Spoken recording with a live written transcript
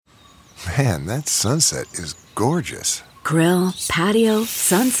Man, that sunset is gorgeous. Grill, patio,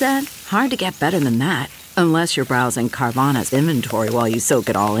 sunset. Hard to get better than that. Unless you're browsing Carvana's inventory while you soak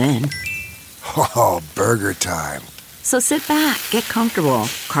it all in. Oh, burger time. So sit back, get comfortable.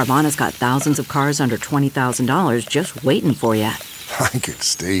 Carvana's got thousands of cars under $20,000 just waiting for you. I could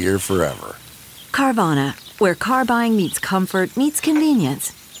stay here forever. Carvana, where car buying meets comfort meets convenience.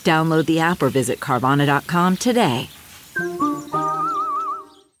 Download the app or visit Carvana.com today.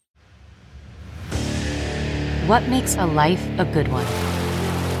 What makes a life a good one?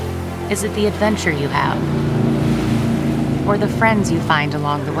 Is it the adventure you have? Or the friends you find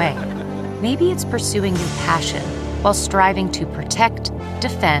along the way? Maybe it's pursuing your passion while striving to protect,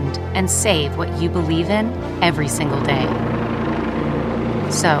 defend, and save what you believe in every single day.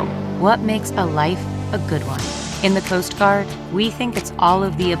 So, what makes a life a good one? In the Coast Guard, we think it's all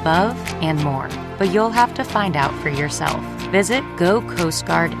of the above and more, but you'll have to find out for yourself. Visit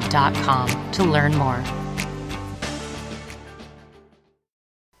gocoastguard.com to learn more.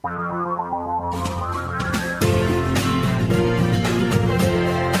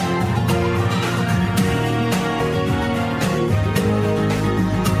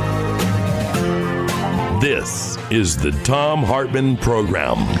 This is the Thom Hartmann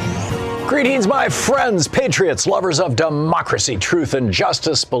Program. Greetings, my friends, patriots, lovers of democracy, truth, and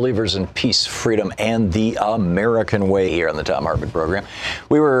justice, believers in peace, freedom, and the American way here on the Thom Hartmann Program.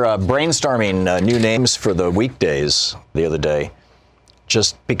 We were brainstorming new names for the weekdays the other day,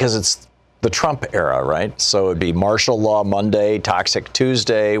 just because it's the Trump era, right? So it'd be martial law Monday, toxic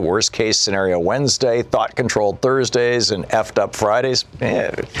Tuesday, worst case scenario Wednesday, thought-controlled Thursdays, and effed up Fridays.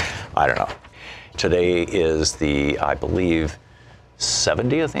 I don't know. Today is the, I believe,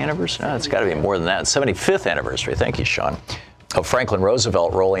 70th anniversary? No, it's got to be more than that. 75th anniversary, thank you, Sean, of Franklin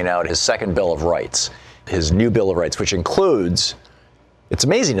Roosevelt rolling out his second Bill of Rights, his new Bill of Rights, which includes, it's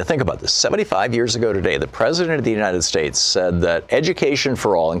amazing to think about this, 75 years ago today, the President of the United States said that education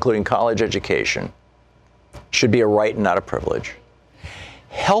for all, including college education, should be a right and not a privilege.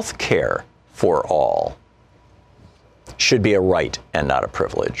 Health care for all should be a right and not a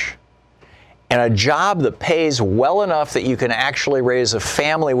privilege. And a job that pays well enough that you can actually raise a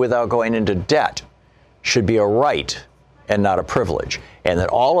family without going into debt should be a right and not a privilege. And that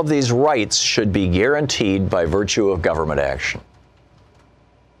all of these rights should be guaranteed by virtue of government action.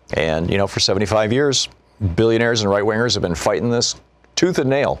 And, you know, for 75 years, billionaires and right-wingers have been fighting this tooth and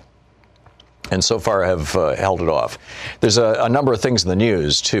nail. And so far have held it off. There's a number of things in the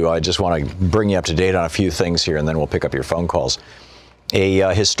news, too. I just want to bring you up to date on a few things here, and then we'll pick up your phone calls.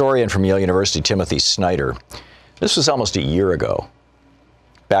 A historian from Yale University, Timothy Snyder, this was almost a year ago,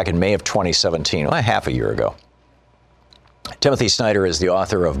 back in May of 2017, well, half a year ago. Timothy Snyder is the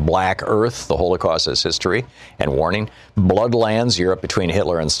author of Black Earth, The Holocaust as History and Warning, Bloodlands, Europe Between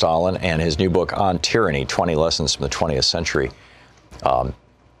Hitler and Stalin, and his new book On Tyranny, 20 Lessons from the 20th Century.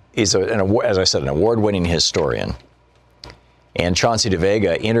 He's, as I said, an award-winning historian. And Chauncey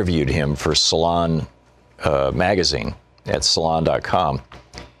DeVega interviewed him for Salon magazine at salon.com.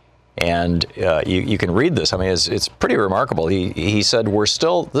 And you can read this. I mean, it's pretty remarkable. He said,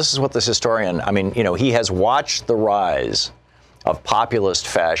 this is what this historian, I mean, you know, he has watched the rise of populist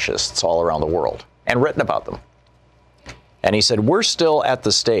fascists all around the world and written about them. And he said, we're still at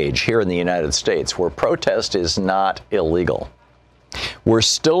the stage here in the United States where protest is not illegal. We're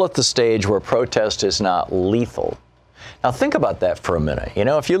still at the stage where protest is not lethal. Now, think about that for a minute. You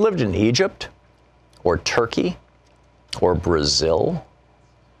know, if you lived in Egypt or Turkey or Brazil,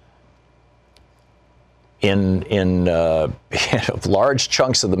 in large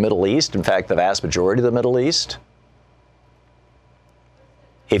chunks of the Middle East, in fact, the vast majority of the Middle East,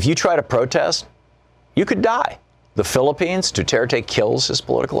 if you try to protest, you could die. The Philippines, Duterte kills his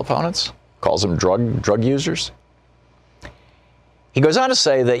political opponents, calls them drug users. He goes on to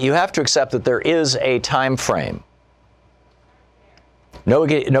say that you have to accept that there is a time frame.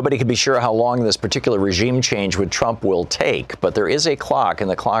 Nobody can be sure how long this particular regime change with Trump will take, but there is a clock, and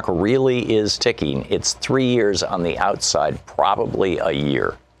the clock really is ticking. It's 3 years on the outside, probably a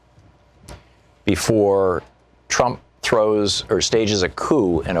year, before Trump throws or stages a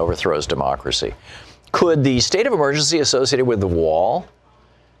coup and overthrows democracy. Could the state of emergency associated with the wall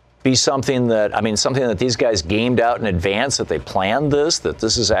be something that these guys gamed out in advance, that they planned this, that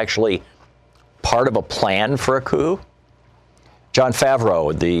this is actually part of a plan for a coup? John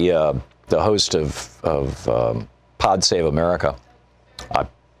Favreau, the host of Pod Save America, a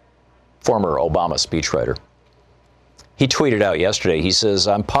former Obama speechwriter, he tweeted out yesterday, he says,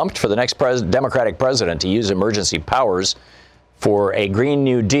 I'm pumped for the next Democratic president to use emergency powers for a Green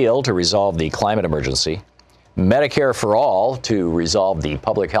New Deal to resolve the climate emergency, Medicare for all to resolve the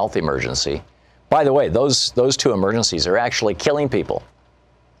public health emergency. By the way, those two emergencies are actually killing people.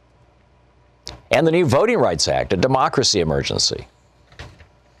 And the new Voting Rights Act, a democracy emergency.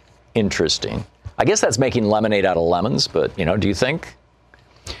 Interesting. I guess that's making lemonade out of lemons, but, do you think?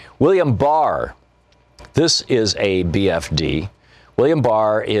 William Barr. This is a BFD. William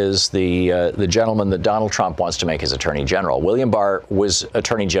Barr is the gentleman that Donald Trump wants to make his Attorney General. William Barr was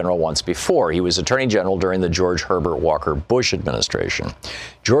Attorney General once before. He was Attorney General during the George Herbert Walker Bush administration.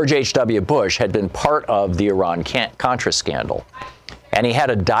 George H.W. Bush had been part of the Iran-Contra scandal, and he had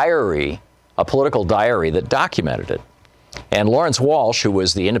a diary, a political diary that documented it. And Lawrence Walsh, who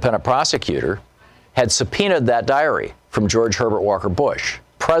was the independent prosecutor, had subpoenaed that diary from George Herbert Walker Bush,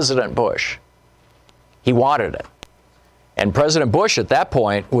 President Bush. He wanted it. And President Bush at that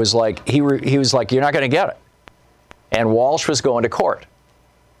point was like, he was like, you're not going to get it. And Walsh was going to court.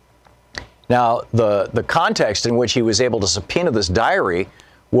 Now, the context in which he was able to subpoena this diary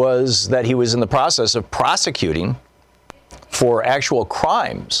was that he was in the process of prosecuting for actual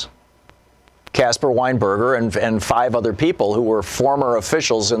crimes Caspar Weinberger and 5 other people who were former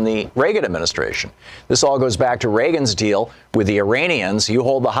officials in the Reagan administration. This all goes back to Reagan's deal with the Iranians. You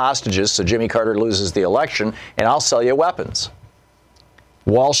hold the hostages so Jimmy Carter loses the election, and I'll sell you weapons.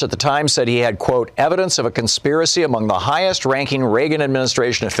 Walsh at the time said he had, quote, evidence of a conspiracy among the highest-ranking Reagan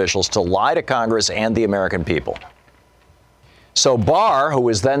administration officials to lie to Congress and the American people. So Barr, who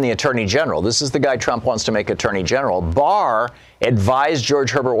was then the Attorney General, this is the guy Trump wants to make Attorney General, Barr advised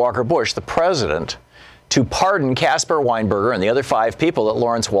George Herbert Walker Bush, the president, to pardon Caspar Weinberger and the other 5 people that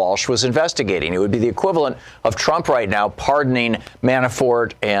Lawrence Walsh was investigating. It would be the equivalent of Trump right now pardoning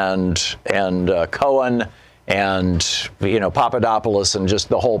Manafort and Cohen and, Papadopoulos and just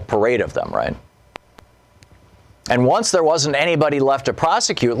the whole parade of them, right? And once there wasn't anybody left to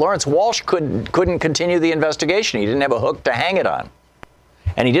prosecute, Lawrence Walsh couldn't continue the investigation. He didn't have a hook to hang it on.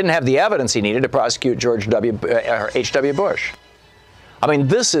 And he didn't have the evidence he needed to prosecute George H.W. Bush. I mean,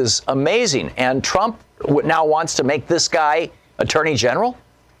 this is amazing. And Trump now wants to make this guy Attorney General?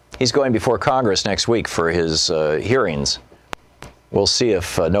 He's going before Congress next week for his hearings. We'll see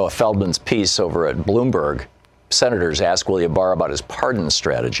if Noah Feldman's piece over at Bloomberg, senators ask William Barr about his pardon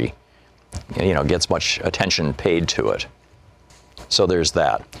strategy, gets much attention paid to it. So there's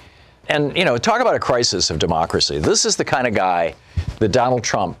that. And, talk about a crisis of democracy. This is the kind of guy that Donald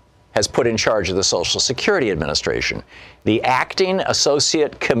Trump has put in charge of the Social Security Administration. The acting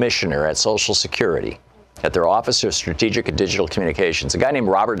associate commissioner at Social Security, at their Office of Strategic and Digital Communications, a guy named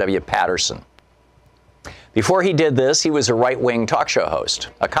Robert W. Patterson. Before he did this, he was a right-wing talk show host,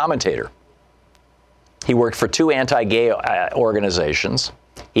 a commentator. He worked for 2 anti-gay organizations.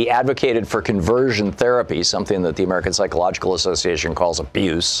 He advocated for conversion therapy, something that the American Psychological Association calls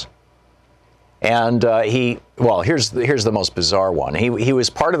abuse. And here's the most bizarre one. He was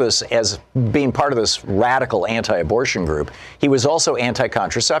part of this, as being part of this radical anti-abortion group. He was also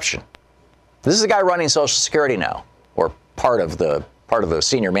anti-contraception. This is a guy running Social Security now, or part of the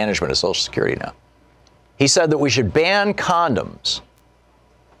senior management of Social Security now. He said that we should ban condoms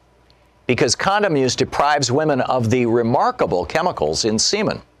because condom use deprives women of the remarkable chemicals in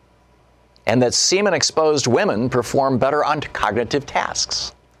semen, and that semen-exposed women perform better on cognitive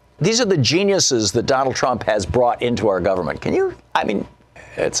tasks. These are the geniuses that Donald Trump has brought into our government.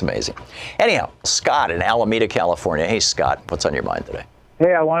 It's amazing. Anyhow, Scott in Alameda, California. Hey, Scott, what's on your mind today?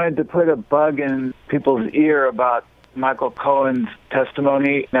 Hey, I wanted to put a bug in people's ear about Michael Cohen's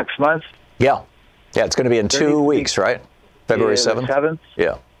testimony next month. Yeah, it's going to be in 2 weeks, right? February 7th? 7th?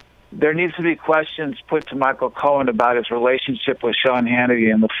 Yeah. There needs to be questions put to Michael Cohen about his relationship with Sean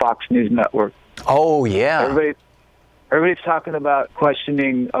Hannity and the Fox News Network. Oh, yeah. Everybody's talking about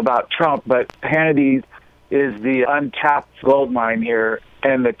questioning about Trump, but Hannity is the untapped gold mine here,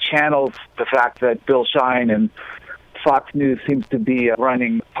 and the channels, the fact that Bill Shine and Fox News seems to be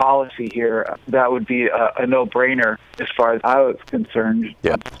running policy here, that would be a no-brainer as far as I was concerned.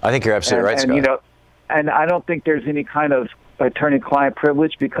 Yeah, I think you're absolutely right, Scott. And I don't think there's any kind of attorney-client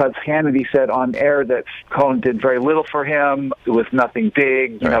privilege, because Hannity said on air that Cohen did very little for him. It was nothing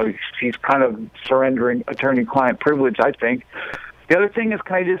big. He's kind of surrendering attorney-client privilege, I think. The other thing is,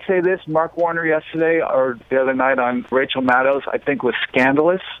 can I just say this? Mark Warner yesterday or the other night on Rachel Maddow's, I think, was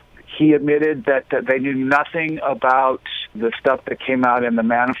scandalous. He admitted that they knew nothing about the stuff that came out in the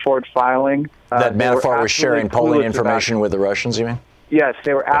Manafort filing. That Manafort was sharing polling information with the Russians, you mean? Yes,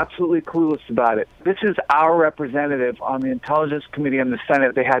 they were absolutely clueless about it. This is our representative on the Intelligence Committee in the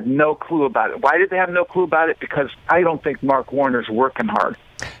Senate. They had no clue about it. Why did they have no clue about it? Because I don't think Mark Warner's working hard.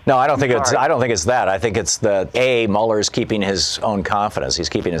 No, I don't think it's that. I think it's that A, Mueller's keeping his own confidence. He's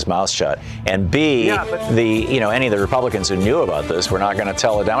keeping his mouth shut. And B, any of the Republicans who knew about this were not going to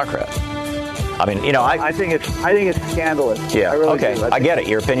tell a Democrat. I mean, I think it's scandalous. Yeah. I really okay. do. I get it.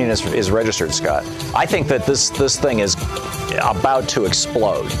 Your opinion is registered, Scott. I think that this thing is about to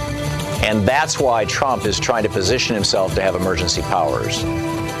explode, and that's why Trump is trying to position himself to have emergency powers.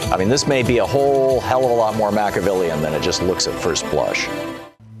 I mean, this may be a whole hell of a lot more Machiavellian than it just looks at first blush.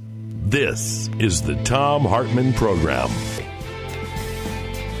 This is the Thom Hartmann Program.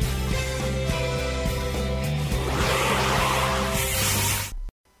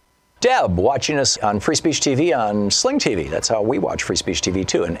 Deb, watching us on Free Speech TV on Sling TV. That's how we watch Free Speech TV,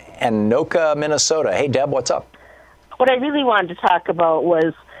 too, in Anoka, Minnesota. Hey, Deb, what's up? What I really wanted to talk about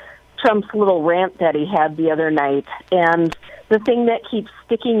was Trump's little rant that he had the other night. And the thing that keeps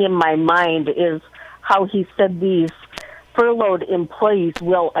sticking in my mind is how he said these furloughed employees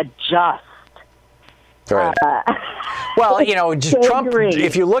will adjust. Right. Well, Trump,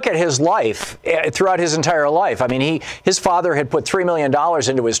 if you look at his life, throughout his entire life, I mean, his father had put $3 million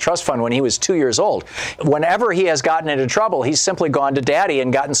into his trust fund when he was 2 years old. Whenever he has gotten into trouble, he's simply gone to daddy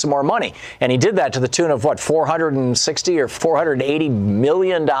and gotten some more money. And he did that to the tune of, $460 or $480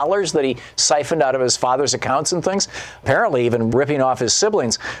 million that he siphoned out of his father's accounts and things, apparently even ripping off his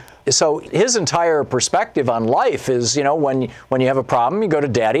siblings. So his entire perspective on life is, when you have a problem, you go to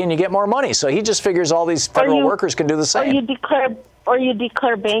daddy and you get more money. So he just figures all these federal workers can do the same. Or you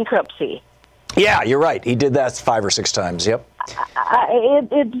declare bankruptcy. Yeah, you're right. He did that 5 or 6 times. Yep.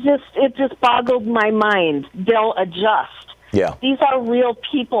 It just boggled my mind. They'll adjust. Yeah. These are real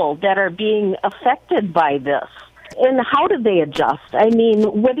people that are being affected by this. And how do they adjust? I mean,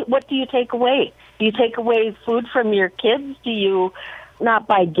 what do you take away? Do you take away food from your kids? Do you not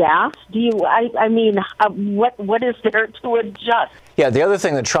buy gas? Do you? What is there to adjust? Yeah, the other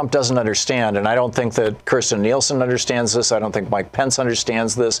thing that Trump doesn't understand, and I don't think that Kirstjen Nielsen understands this, I don't think Mike Pence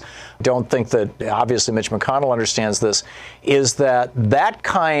understands this, don't think that obviously Mitch McConnell understands this, is that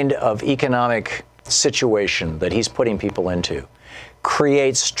kind of economic situation that he's putting people into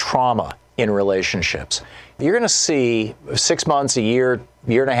creates trauma in relationships. You're going to see 6 months, a year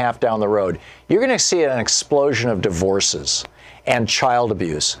and a half down the road, you're going to see an explosion of divorces and child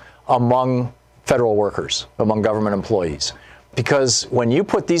abuse among federal workers, among government employees. Because when you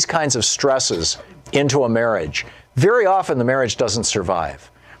put these kinds of stresses into a marriage, very often the marriage doesn't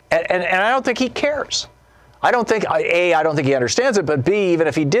survive. And I don't think he cares. I don't think he understands it, but B, even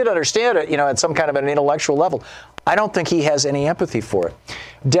if he did understand it, at some kind of an intellectual level, I don't think he has any empathy for it.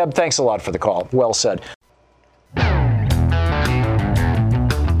 Deb, thanks a lot for the call. Well said.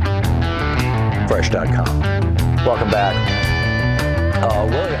 Fresh.com. Welcome back.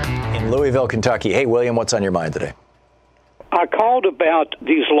 William in Louisville, Kentucky. Hey, William, what's on your mind today? I called about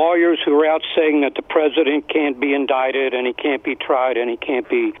these lawyers who are out saying that the president can't be indicted and he can't be tried and he can't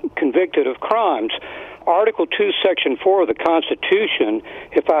be convicted of crimes. Article 2, Section 4 of the Constitution,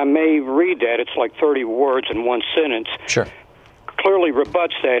 if I may read that, it's like 30 words in one sentence. Sure. Clearly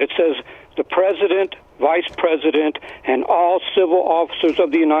rebuts that. It says, the president, vice president, and all civil officers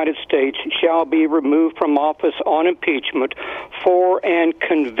of the United States shall be removed from office on impeachment for and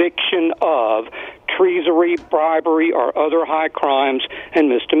conviction of treason, bribery, or other high crimes and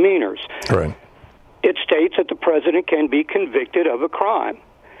misdemeanors. Right. It states that the president can be convicted of a crime,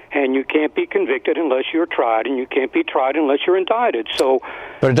 and you can't be convicted unless you're tried, and you can't be tried unless you're indicted.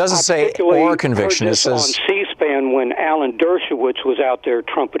 But it doesn't say or conviction. It says on C-SPAN when Alan Dershowitz was out there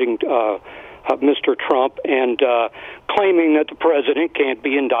trumpeting Mr. Trump and claiming that the president can't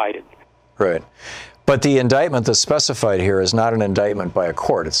be indicted. Right. But the indictment that's specified here is not an indictment by a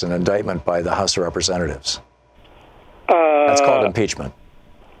court. It's an indictment by the House of Representatives. That's called impeachment.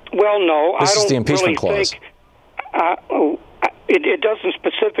 Well, no, this I don't is the impeachment really clause. It doesn't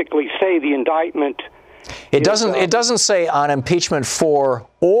specifically say the indictment. It doesn't say on impeachment for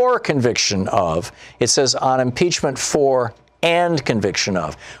or conviction of. It says on impeachment for and conviction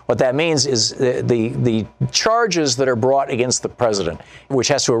of. What that means is the charges that are brought against the president, which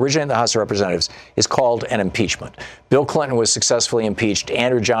has to originate in the House of Representatives, is called an impeachment. Bill Clinton was successfully impeached.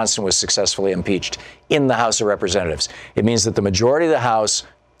 Andrew Johnson was successfully impeached in the House of Representatives. It means that the majority of the House,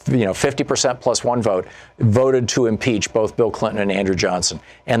 50% plus one vote, voted to impeach both Bill Clinton and Andrew Johnson,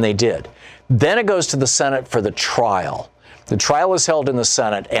 and they did. Then it goes to the Senate for the trial. The trial is held in the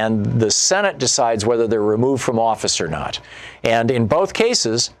Senate, and the Senate decides whether they're removed from office or not. And in both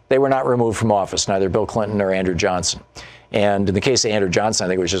cases, they were not removed from office, neither Bill Clinton nor Andrew Johnson. And in the case of Andrew Johnson, I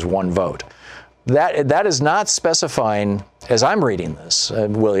think it was just one vote. That is not specifying, as I'm reading this,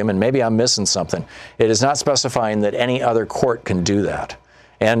 William, and maybe I'm missing something, it is not specifying that any other court can do that.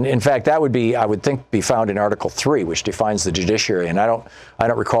 And in fact, that would be, I would think, be found in Article 3, which defines the judiciary. And I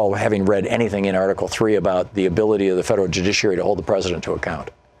don't recall having read anything in Article 3 about the ability of the federal judiciary to hold the president to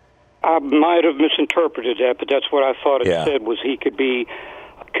account. I might have misinterpreted that, but that's what I thought it said, was he could be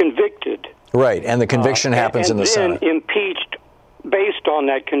convicted. Right, and the conviction happens in the Senate. And impeached based on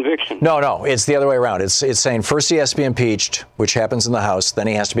that conviction. No, it's the other way around. It's saying first he has to be impeached, which happens in the House, then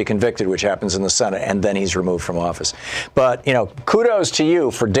he has to be convicted, which happens in the Senate, and then he's removed from office. But, kudos to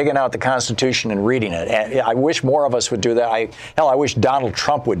you for digging out the Constitution and reading it. And I wish more of us would do that. I wish Donald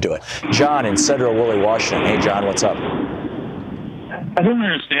Trump would do it. John in Central Woolley, Washington. Hey, John, what's up? I don't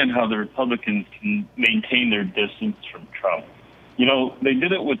understand how the Republicans can maintain their distance from Trump. They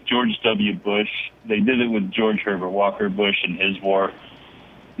did it with George W. Bush. They did it with George Herbert Walker Bush and his war.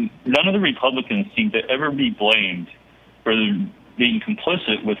 None of the Republicans seem to ever be blamed for being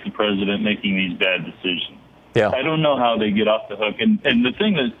complicit with the president making these bad decisions. Yeah. I don't know how they get off the hook. And the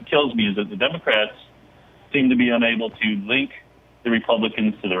thing that kills me is that the Democrats seem to be unable to link the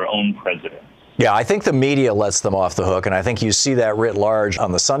Republicans to their own president. Yeah, I think the media lets them off the hook, and I think you see that writ large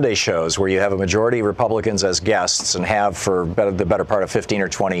on the Sunday shows where you have a majority of Republicans as guests and have for the better part of 15 or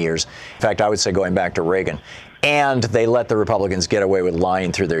 20 years. In fact, I would say going back to Reagan. And they let the Republicans get away with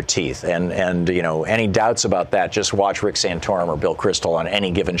lying through their teeth. And any doubts about that, just watch Rick Santorum or Bill Kristol on any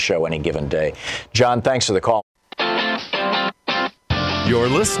given show, any given day. John, thanks for the call. You're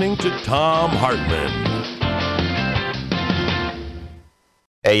listening to Thom Hartmann.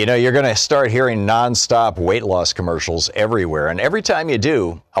 Hey, you're going to start hearing nonstop weight loss commercials everywhere. And every time you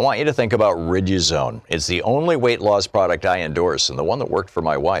do, I want you to think about Riduzone. It's the only weight loss product I endorse and the one that worked for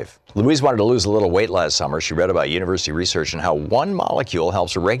my wife. Louise wanted to lose a little weight last summer. She read about university research and how one molecule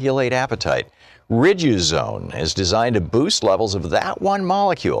helps regulate appetite. Riduzone is designed to boost levels of that one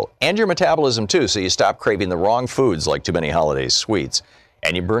molecule and your metabolism too, so you stop craving the wrong foods like too many holiday sweets,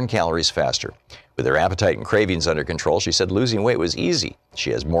 and you burn calories faster. With her appetite and cravings under control, she said losing weight was easy.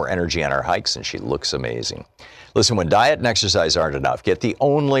 She has more energy on her hikes and she looks amazing. Listen, when diet and exercise aren't enough, get the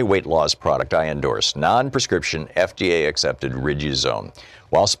only weight loss product I endorse, non-prescription, FDA-accepted Riduzone.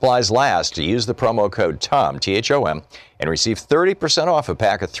 While supplies last, use the promo code TOM, T-H-O-M, and receive 30% off a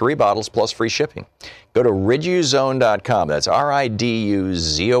pack of 3 bottles plus free shipping. Go to riduzone.com. That's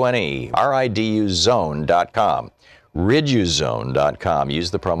R-I-D-U-Z-O-N-E, riduzone.com. Riduzone.com.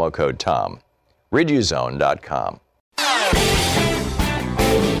 Use the promo code TOM. Riduzone.com.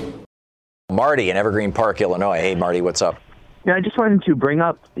 Marty in Evergreen Park, Illinois. Hey, Marty, what's up? Yeah, I just wanted to bring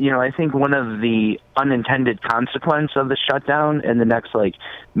up, I think one of the unintended consequences of the shutdown and the next,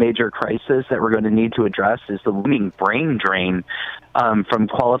 major crisis that we're going to need to address is the looming brain drain from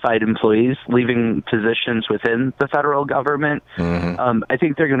qualified employees leaving positions within the federal government. Mm-hmm. I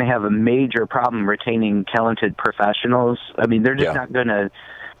think they're going to have a major problem retaining talented professionals. I mean, they're just not going to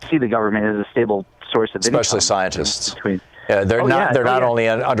see the government as a stable source of income. Especially scientists. They're not only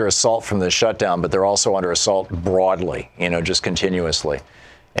under assault from the shutdown, but they're also under assault broadly, just continuously.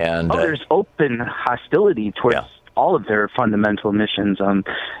 And there's open hostility towards all of their fundamental missions.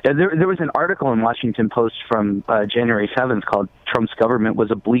 There was an article in Washington Post from January 7th called "Trump's Government Was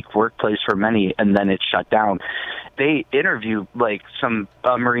a Bleak Workplace for Many, and Then It Shut Down." They interviewed some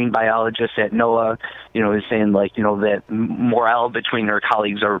marine biologists at NOAA, is saying that morale between their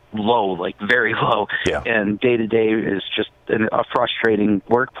colleagues are low, very low, and day to day is just a frustrating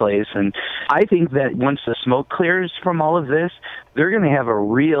workplace. And I think that once the smoke clears from all of this, they're going to have a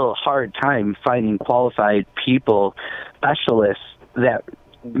real hard time finding qualified people, specialists that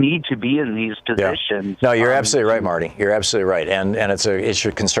need to be in these positions. No, you're absolutely right, Marty. You're absolutely right, and it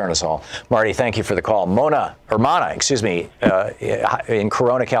should concern us all. Marty, thank you for the call. Mana, in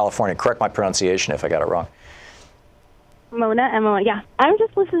Corona, California. Correct my pronunciation if I got it wrong. Mona, yeah. I'm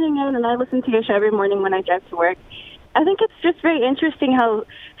just listening in, and I listen to your show every morning when I drive to work. I think it's just very interesting how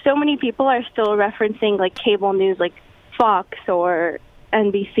so many people are still referencing cable news, like Fox or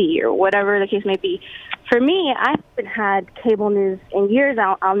NBC or whatever the case may be. For me, I haven't had cable news in years.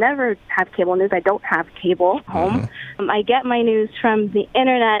 I'll never have cable news. I don't have cable home. Mm-hmm. I get my news from the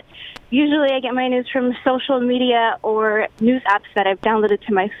internet. Usually I get my news from social media or news apps that I've downloaded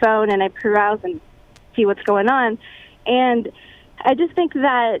to my phone, and I peruse and see what's going on. And I just think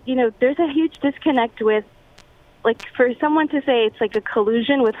that, there's a huge disconnect with, for someone to say it's a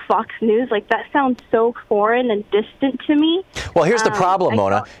collusion with Fox News, that sounds so foreign and distant to me. Well, here's the problem,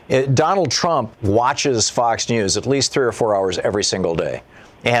 Mona. Donald Trump watches Fox News at least 3 or 4 hours every single day.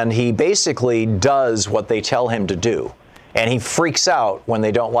 And he basically does what they tell him to do. And he freaks out when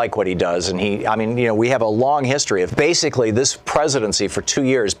they don't like what he does. And we have a long history of basically this presidency for 2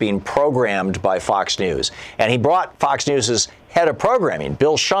 years being programmed by Fox News. And he brought Fox News's head of programming,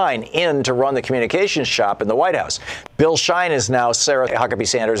 Bill Shine, in to run the communications shop in the White House. Bill Shine is now Sarah Huckabee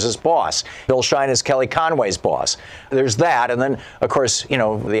Sanders' boss. Bill Shine is Kelly Conway's boss. There's that. And then, of course,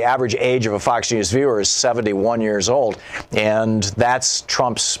 the average age of a Fox News viewer is 71 years old. And that's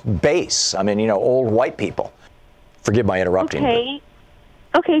Trump's base. Old white people. Forgive my interrupting.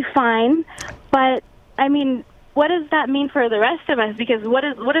 Okay, fine. But, what does that mean for the rest of us? Because what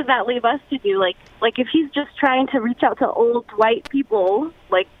does that leave us to do? Like if he's just trying to reach out to old white people,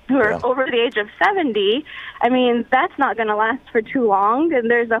 who are over the age of 70, that's not going to last for too long. And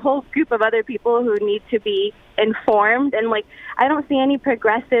there's a whole group of other people who need to be informed. And, I don't see any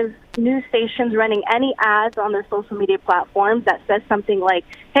progressive news stations running any ads on their social media platforms that says something like,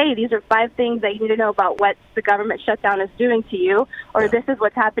 hey, these are 5 things that you need to know about what the government shutdown is doing to you, or this is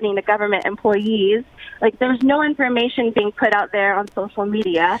what's happening to government employees. There's no information being put out there on social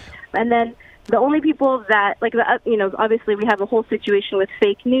media. And then the only people that, obviously we have a whole situation with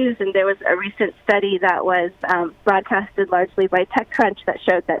fake news, and there was a recent study that was broadcasted largely by TechCrunch that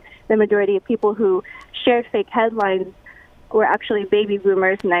showed that the majority of people who shared fake headlines were actually baby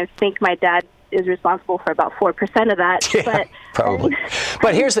boomers, and I think my dad is responsible for about 4% of that. Yeah, but probably.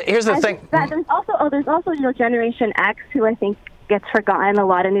 But here's the thing. There's also Generation X, who I think gets forgotten a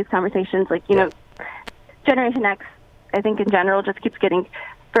lot in these conversations. Generation X, I think in general, just keeps getting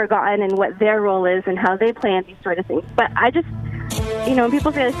forgotten in what their role is and how they play in these sort of things. But I just, when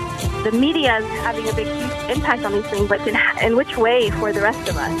people say the media is having a big, huge impact on these things, but in which way for the rest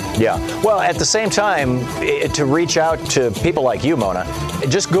of us? Yeah. Well, at the same time, to reach out to people like you, Mona,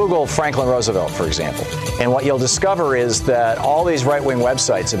 just Google Franklin Roosevelt, for example. And what you'll discover is that all these right-wing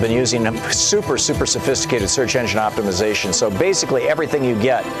websites have been using super, super sophisticated search engine optimization. So basically everything you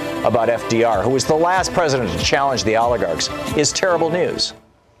get about FDR, who was the last president to challenge the oligarchs, is terrible news.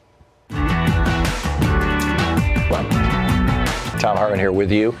 Thom Hartmann here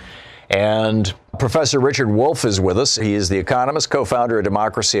with you. And Professor Richard Wolff is with us. He is the economist, co-founder of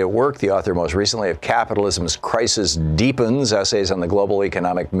Democracy at Work, the author most recently of Capitalism's Crisis Deepens, Essays on the Global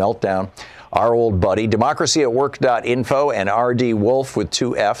Economic Meltdown. Our old buddy, democracyatwork.info and rdwolf with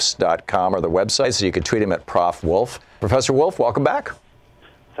 2 Fs.com are the websites, so you can tweet him at Prof. Wolff. Professor Wolff, welcome back.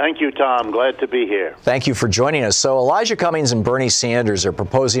 Thank you, Tom. Glad to be here. Thank you for joining us. So Elijah Cummings and Bernie Sanders are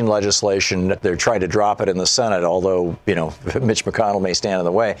proposing legislation. They're trying to drop it in the Senate, although, Mitch McConnell may stand in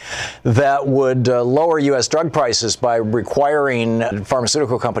the way, that would lower U.S. drug prices by requiring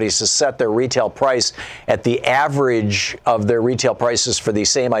pharmaceutical companies to set their retail price at the average of their retail prices for the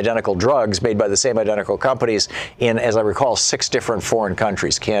same identical drugs made by the same identical companies in, as I recall, 6 different foreign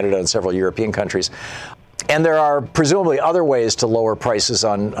countries, Canada and several European countries. And there are presumably other ways to lower prices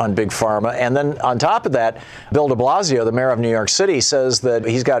on big pharma. And then on top of that, Bill de Blasio, the mayor of New York City, says that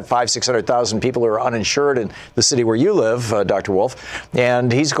he's got 600,000 people who are uninsured in the city where you live, Dr. Wolff,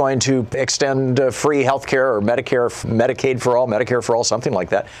 and he's going to extend free health care or Medicaid for all, Medicare for all, something like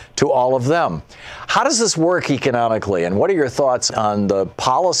that, to all of them. How does this work economically? And what are your thoughts on the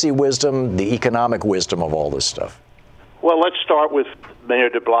policy wisdom, the economic wisdom of all this stuff? Well, let's start with Mayor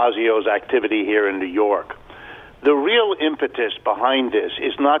de Blasio's activity here in New York. The real impetus behind this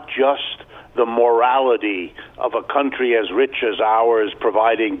is not just the morality of a country as rich as ours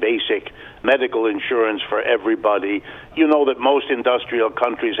providing basic medical insurance for everybody. You know that most industrial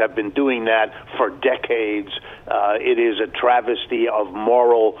countries have been doing that for decades. It is a travesty of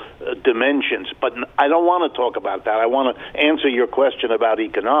moral dimensions. But I don't want to talk about that. I want to answer your question about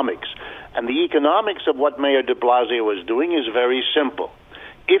economics. And the economics of what Mayor de Blasio is doing is very simple.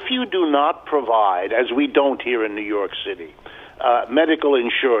 If you do not provide, as we don't here in New York City, medical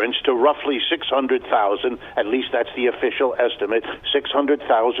insurance to roughly 600,000, at least that's the official estimate,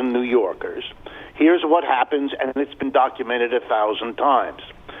 600,000 New Yorkers, here's what happens, and it's been documented 1,000 times.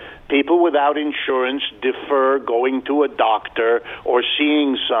 People without insurance defer going to a doctor or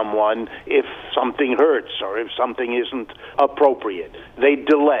seeing someone if something hurts or if something isn't appropriate. They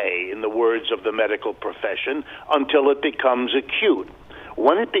delay, in the words of the medical profession, until it becomes acute.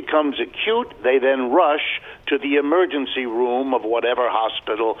 When it becomes acute, they then rush to the emergency room of whatever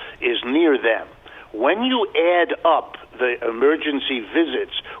hospital is near them. When you add up the emergency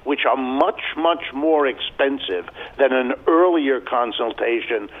visits, which are much, much more expensive than an earlier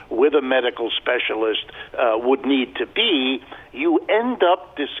consultation with a medical specialist would need to be, you end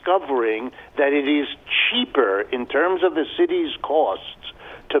up discovering that it is cheaper in terms of the city's costs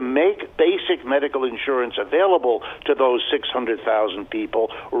to make basic medical insurance available to those 600,000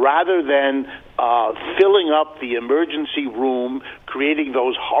 people rather than filling up the emergency room, creating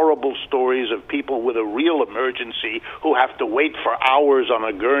those horrible stories of people with a real emergency who have to wait for hours on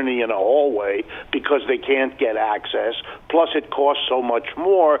a gurney in a hallway because they can't get access. Plus, it costs so much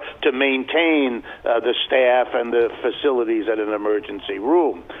more to maintain the staff and the facilities at an emergency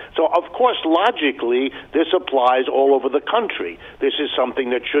room. So, of course, logically, this applies all over the country. This is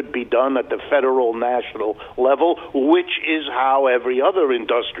something that should be done at the federal, national level, which is how every other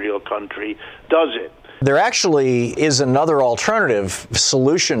industrial country does it. There actually is another alternative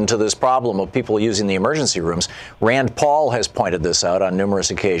solution to this problem of people using the emergency rooms. Rand Paul has pointed this out on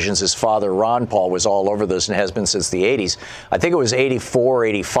numerous occasions. His father, Ron Paul, was all over this and has been since the 80s. I think it was 84,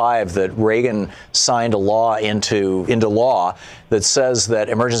 85 that Reagan signed a law into law that says that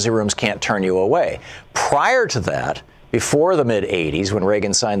emergency rooms can't turn you away. Prior to that, before the mid-80s, when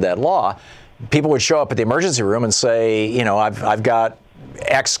Reagan signed that law, people would show up at the emergency room and say, you know, I've got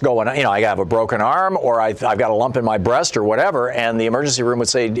X going on, you know, I have a broken arm or I've got a lump in my breast or whatever, and the emergency room would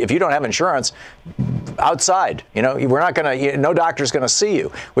say, if you don't have insurance, outside, you know, we're not going to, no doctor's going to see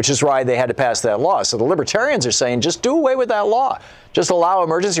you, which is why they had to pass that law. So the libertarians are saying, just do away with that law. Just allow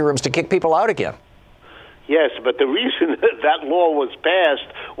emergency rooms to kick people out again. Yes, but the reason that law was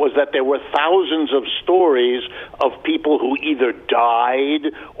passed was that there were thousands of stories of people who either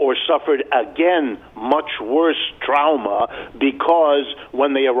died or suffered, again, much worse trauma because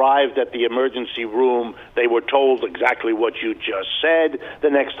when they arrived at the emergency room, they were told exactly what you just said. The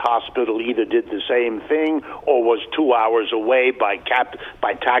next hospital either did the same thing or was 2 hours away by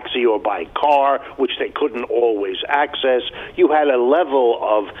taxi or by car, which they couldn't always access. You had a level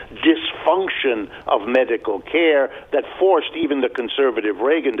of dysfunction of medical care that forced even the conservative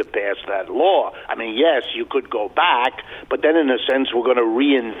Reagan to pass that law. I mean, yes, you could go back, but then in a sense we're going to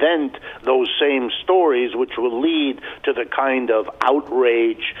reinvent those same stories, which will lead to the kind of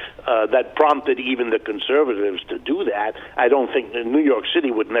outrage that prompted even the conservatives to do that. I don't think New York City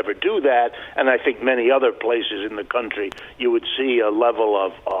would never do that, and I think many other places in the country you would see a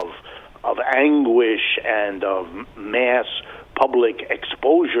level of anguish and of mass public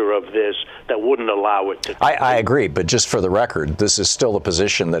exposure of this that wouldn't allow it to. I agree, but just for the record, this is still a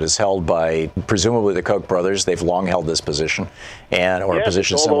position that is held by presumably the Koch brothers. They've long held this position, or a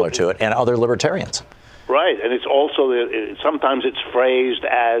position similar to it, and other libertarians. Right, and it's also, sometimes it's phrased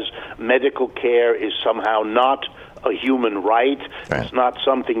as medical care is somehow not a human right. It's not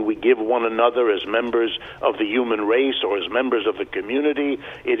something we give one another as members of the human race or as members of the community.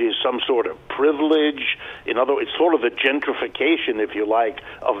 It is some sort of privilege. In other words, it's sort of a gentrification, if you like,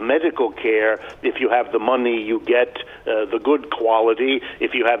 of medical care. If you have the money, you get the good quality.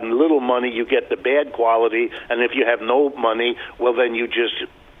 If you have little money, you get the bad quality. And if you have no money, well, then you just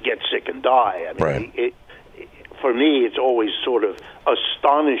get sick and die. I mean, for me, it's always sort of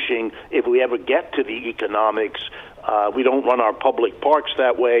astonishing if we ever get to the economics. We don't run our public parks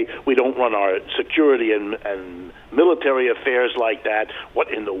that way. We don't run our security and military affairs like that.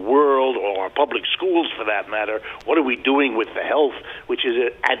 What in the world, or our public schools for that matter, what are we doing with the health, which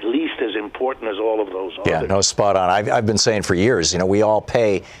is at least as important as all of those others? Yeah, no, spot on. I've been saying for years, you know, we all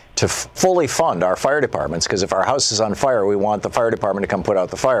pay to fully fund our fire departments, because if our house is on fire, we want the fire department to come put out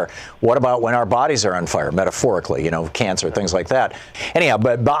the fire. What about when our bodies are on fire, metaphorically, you know, cancer, things like that? Anyhow,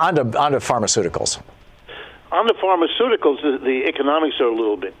 but on to pharmaceuticals. On the pharmaceuticals, the economics are a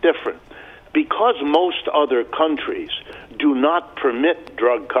little bit different. Because most other countries do not permit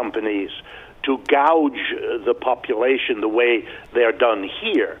drug companies to gouge the population the way they're done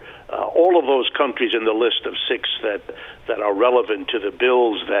here, all of those countries in the list of 6 that are relevant to the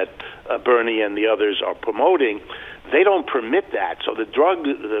bills that Bernie and the others are promoting, they don't permit that. So the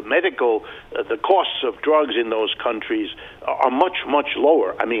costs of drugs in those countries are much, much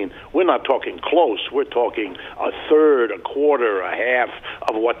lower. I mean, we're not talking close. We're talking a third, a quarter, a half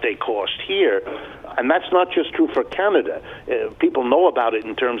of what they cost here. And that's not just true for Canada. People know about it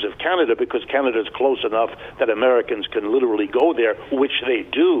in terms of Canada because Canada's close enough that Americans can literally go there, which they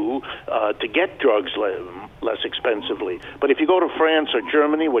do, to get drugs less expensively. But if you go to France or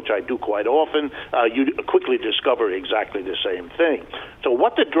Germany, which I do quite often, you quickly discover exactly the same thing. So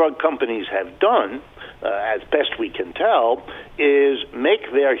what the drug companies have done, as best we can tell, is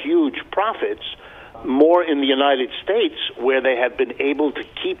make their huge profits more in the United States, where they have been able to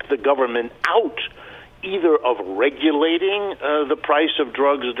keep the government out either of regulating the price of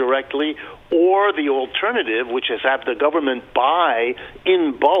drugs directly, or the alternative, which is have the government buy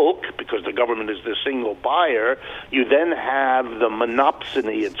in bulk, because the government is the single buyer. You then have the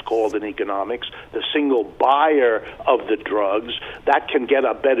monopsony, it's called in economics, the single buyer of the drugs. That can get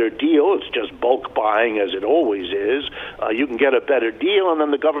a better deal. It's just bulk buying, as it always is. You can get a better deal, and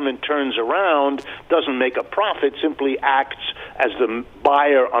then the government turns around, doesn't make a profit, simply acts as the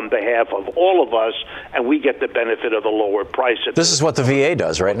buyer on behalf of all of us, and we get the benefit of the lower price. This is what the VA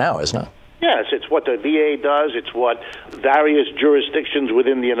does right now, isn't it? Yes, it's what the VA does. It's what various jurisdictions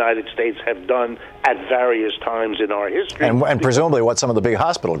within the United States have done at various times in our history. And presumably what some of the big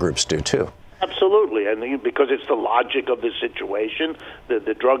hospital groups do, too. Absolutely, and because it's the logic of the situation,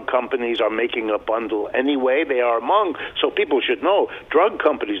 the drug companies are making a bundle anyway. They are among, so people should know, drug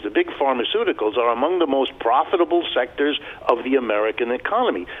companies, the big pharmaceuticals, are among the most profitable sectors of the American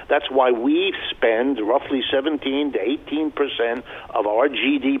economy. That's why we spend roughly 17 to 18% of our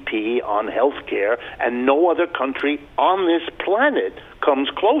GDP on health care, and no other country on this planet comes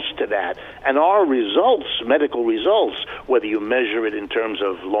close to that. And our results, medical results, whether you measure it in terms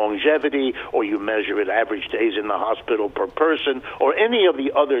of longevity or you measure it average days in the hospital per person or any of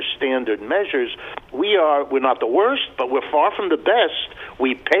the other standard measures, we're not the worst, but we're far from the best.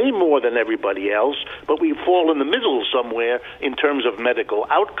 We pay more than everybody else, but we fall in the middle somewhere in terms of medical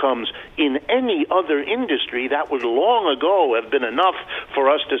outcomes. In any other industry, that would long ago have been enough for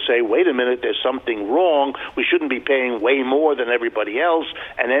us to say, wait a minute, there's something wrong. We shouldn't be paying way more than everybody else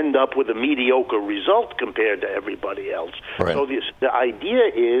and end up with a mediocre result compared to everybody else. Right. So the idea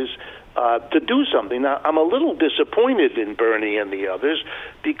is to do something. Now, I'm a little disappointed in Bernie and the others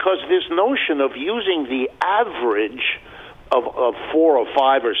because this notion of using the average of 4 or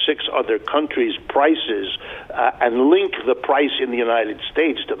 5 or 6 other countries' prices and link the price in the United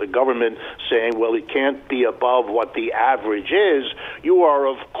States to the government saying, well, it can't be above what the average is, you are,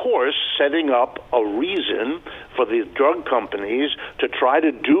 of course, setting up a reason for the drug companies to try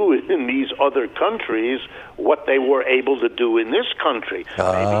to do in these other countries what they were able to do in this country.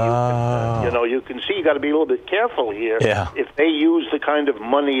 Maybe you can see you got to be a little bit careful here. Yeah. If they use the kind of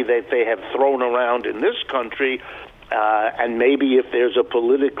money that they have thrown around in this country, and maybe if there's a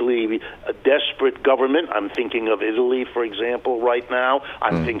politically desperate government, I'm thinking of Italy, for example, right now.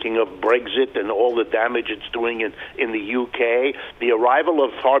 I'm thinking of Brexit and all the damage it's doing in the UK. The arrival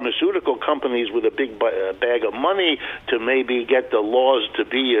of pharmaceutical companies with a big bag of money to maybe get the laws to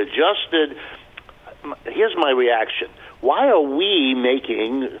be adjusted. Here's my reaction. Why are we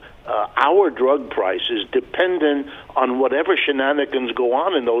making our drug prices dependent on whatever shenanigans go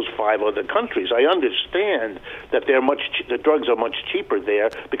on in those 5 other countries? I understand that the drugs are much cheaper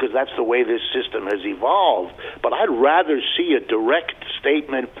there because that's the way this system has evolved. But I'd rather see a direct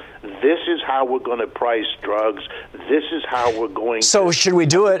statement, this is how we're going to price drugs, this is how we're going So should we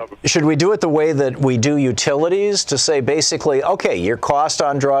do it the way that we do utilities, to say basically, okay, your cost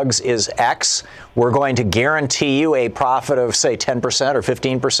on drugs is X, we're going to guarantee you a profit of, say, 10% or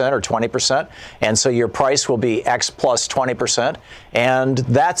 15% or 20%, and so your price will be X plus 20%, and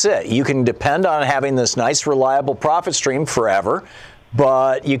that's it. You can depend on having this nice, reliable profit stream forever,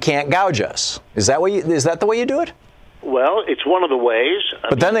 but you can't gouge us. Is that the way you do it? Well, it's one of the ways.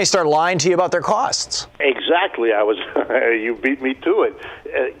 But then they start lying to you about their costs. Exactly. You beat me to it.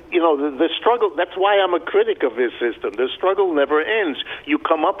 The struggle, that's why I'm a critic of this system. The struggle never ends. You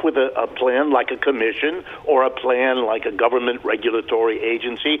come up with a plan like a commission or a plan like a government regulatory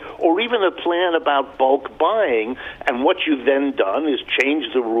agency or even a plan about bulk buying, and what you've then done is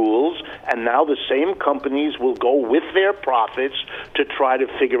change the rules, and now the same companies will go with their profits to try to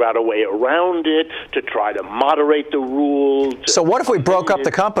figure out a way around it, to try to moderate the rules. So what if we broke up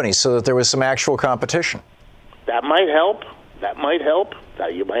the companies so that there was some actual competition? That might help.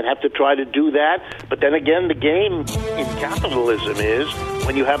 You might have to try to do that. But then again, the game in capitalism is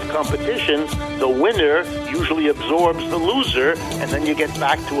when you have competition, the winner usually absorbs the loser, and then you get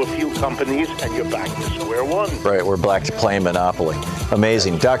back to a few companies and you're back to square one. Right, we're back to playing Monopoly.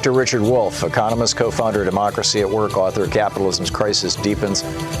 Amazing. Dr. Richard Wolff, economist, co-founder of Democracy at Work, author of Capitalism's Crisis Deepens.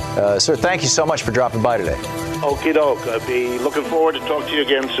 Sir, thank you so much for dropping by today. Okie doke. I'll be looking forward to talk to you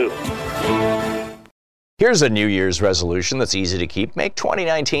again soon. Here's a New Year's resolution that's easy to keep. Make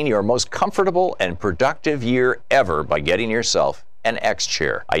 2019 your most comfortable and productive year ever by getting yourself an X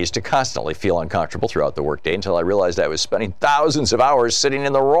chair. I used to constantly feel uncomfortable throughout the workday until I realized I was spending thousands of hours sitting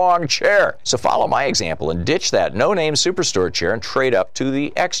in the wrong chair. So follow my example and ditch that no-name Superstore chair and trade up to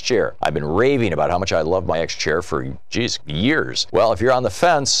the X chair. I've been raving about how much I love my X chair for, years. Well, if you're on the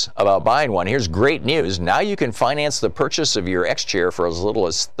fence about buying one, here's great news. Now you can finance the purchase of your X chair for as little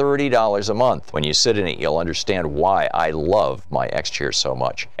as $30 a month. When you sit in it, you'll understand why I love my X chair so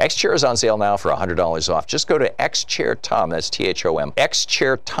much. X chair is on sale now for $100 off. Just go to XChairTom, that's T-H-O-M,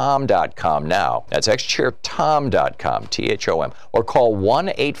 XChairTom.com now. That's XChairTom.com, T-H-O-M, or call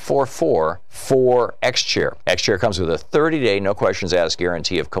 1-844-4XChair. X-Chair comes with a 30-day, no questions asked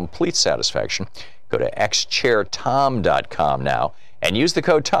guarantee of complete satisfaction. Go to XChairTom.com now and use the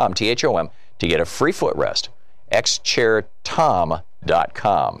code TOM, T-H-O-M, to get a free footrest.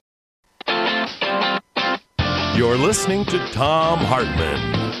 XChairTom.com. You're listening to Thom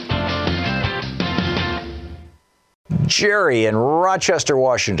Hartmann. Jerry in Rochester,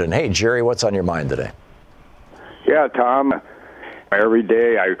 Washington. Hey, Jerry, what's on your mind today? Yeah, Tom. Every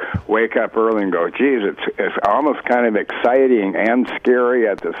day I wake up early and go, geez, it's almost kind of exciting and scary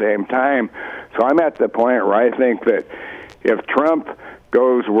at the same time. So I'm at the point where I think that if Trump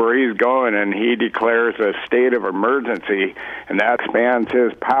goes where he's going and he declares a state of emergency and that expands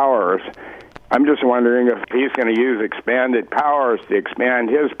his powers, I'm just wondering if he's going to use expanded powers to expand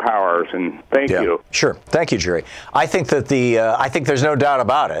his powers. And thank you. Sure. Thank you, Jerry. I think that I think there's no doubt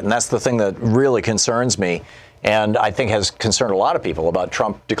about it, and that's the thing that really concerns me, and I think has concerned a lot of people about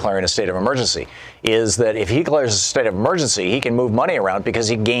Trump declaring a state of emergency, is that if he declares a state of emergency, he can move money around because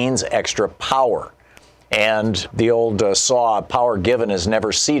he gains extra power. And the old saw, power given is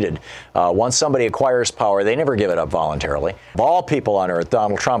never ceded. Once somebody acquires power, they never give it up voluntarily. Of all people on earth,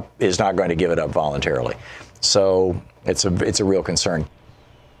 Donald Trump is not going to give it up voluntarily. So it's a real concern.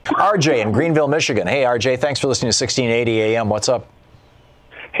 RJ in Greenville, Michigan. Hey, RJ, thanks for listening to 1680 AM. What's up?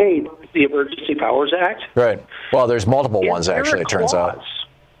 Hey, the Emergency Powers Act. Right. Well, there's multiple ones, actually, it turns out.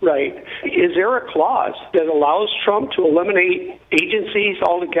 Right. Is there a clause that allows Trump to eliminate agencies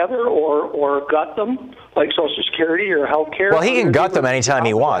altogether or gut them, like Social Security or health care? Well, he can gut them anytime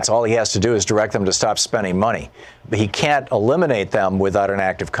he wants. All he has to do is direct them to stop spending money. But he can't eliminate them without an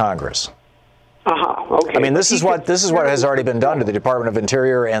act of Congress. Okay. I mean, this is what has already been done to the Department of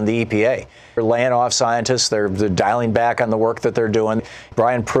Interior and the EPA. They're laying off scientists. They're dialing back on the work that they're doing.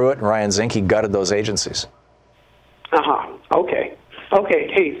 Brian Pruitt and Ryan Zinke gutted those agencies.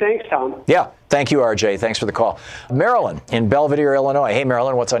 Okay. Hey, thanks, Tom. Yeah. Thank you, RJ. Thanks for the call. Marilyn in Belvidere, Illinois. Hey,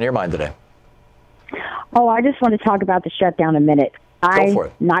 Marilyn, what's on your mind today? Oh, I just want to talk about the shutdown a minute. Go for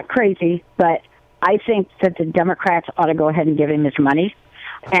it. I'm not crazy, but I think that the Democrats ought to go ahead and give him his money.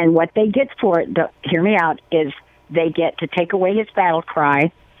 And what they get for it, hear me out, is they get to take away his battle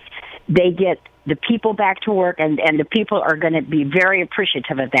cry. They get the people back to work, and the people are going to be very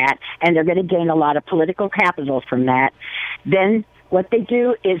appreciative of that, and they're going to gain a lot of political capital from that. Then what they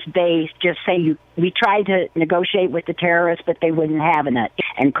do is they just say, we tried to negotiate with the terrorists, but they wouldn't have it,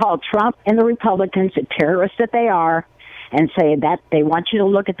 and call Trump and the Republicans the terrorists that they are, and say that they want you to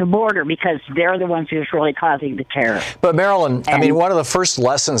look at the border because they're the ones who's really causing the terror. But Marilyn, I mean, one of the first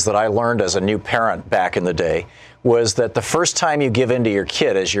lessons that I learned as a new parent back in the day was that the first time you give in to your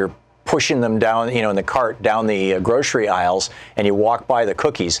kid as you're pushing them down, in the cart down the grocery aisles, and you walk by the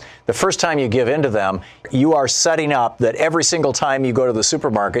cookies, the first time you give in to them, you are setting up that every single time you go to the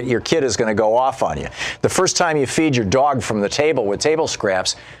supermarket, your kid is going to go off on you. The first time you feed your dog from the table with table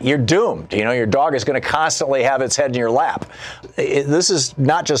scraps, you're doomed. Your dog is going to constantly have its head in your lap. This is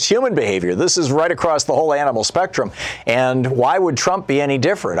not just human behavior. This is right across the whole animal spectrum. And why would Trump be any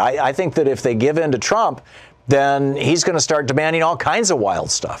different? I think that if they give in to Trump, then he's going to start demanding all kinds of wild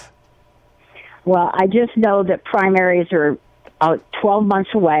stuff. Well, I just know that primaries are 12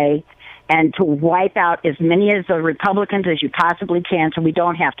 months away, and to wipe out as many of the Republicans as you possibly can so we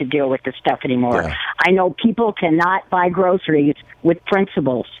don't have to deal with this stuff anymore. Yeah. I know people cannot buy groceries with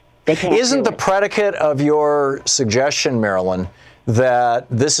principles. They can't. Isn't the predicate of your suggestion, Marilyn, that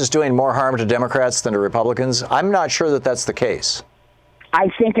this is doing more harm to Democrats than to Republicans? I'm not sure that that's the case. I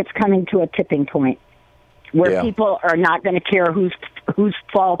think it's coming to a tipping point where people are not going to care whose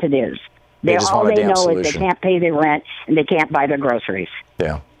fault it is. All they know is they can't pay their rent and they can't buy their groceries.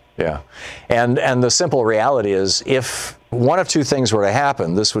 Yeah. And the simple reality is, if one of two things were to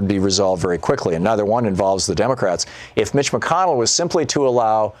happen, this would be resolved very quickly, and neither one involves the Democrats. If Mitch McConnell was simply to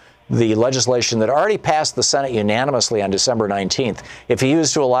allow the legislation that already passed the Senate unanimously on December 19th, if he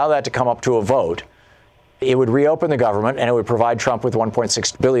was to allow that to come up to a vote, It would reopen the government, and it would provide Trump with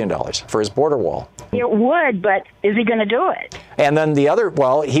 $1.6 billion for his border wall. It would, but is he going to do it? And then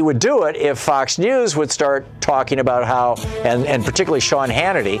he would do it if Fox News would start talking about how, and particularly Sean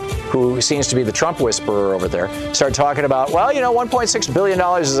Hannity, who seems to be the Trump whisperer over there, start talking about, $1.6 billion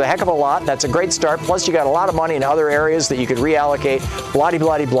is a heck of a lot. That's a great start. Plus, you got a lot of money in other areas that you could reallocate,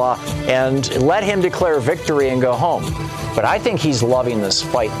 blah-de-blah-de-blah, and let him declare victory and go home. But I think he's loving this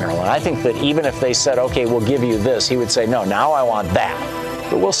fight, Marilyn. I think that even if they said, okay, we'll give you this, he would say, no, now I want that.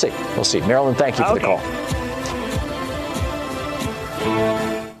 But we'll see. We'll see. Marilyn, thank you for the call.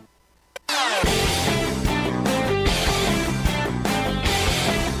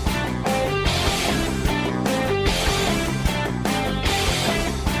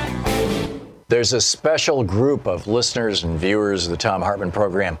 There's a special group of listeners and viewers of the Thom Hartmann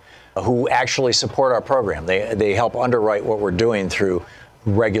Program who actually support our program. They help underwrite what we're doing through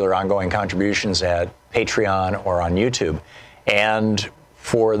regular ongoing contributions at Patreon or on YouTube. And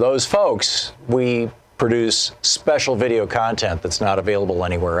for those folks, we produce special video content that's not available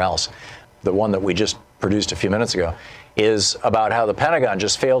anywhere else. The one that we just produced a few minutes ago is about how the Pentagon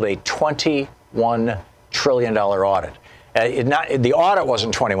just failed a $21 trillion audit. The audit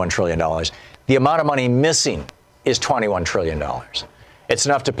wasn't $21 trillion. The amount of money missing is $21 trillion. It's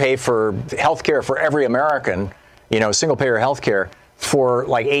enough to pay for health care for every American, single-payer health care for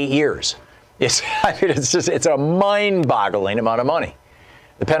like 8 years. It's a mind-boggling amount of money.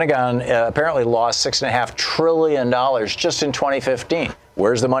 The Pentagon apparently lost $6.5 trillion just in 2015.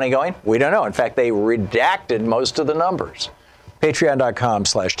 Where's the money going? We don't know. In fact, they redacted most of the numbers.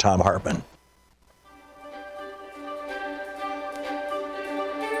 Patreon.com/Thom Hartmann.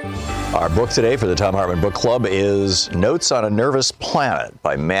 Our book today for the Thom Hartmann Book Club is Notes on a Nervous Planet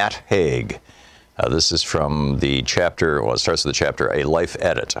by Matt Hague. This is from the chapter, it starts with the chapter, A Life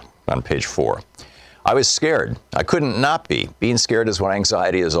Edit, on page 4. I was scared. I couldn't not be. Being scared is what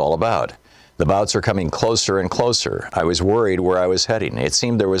anxiety is all about. The bouts are coming closer and closer. I was worried where I was heading. It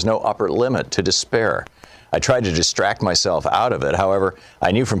seemed there was no upper limit to despair. I tried to distract myself out of it. However,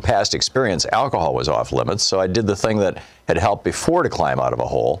 I knew from past experience alcohol was off limits, so I did the thing that had helped before to climb out of a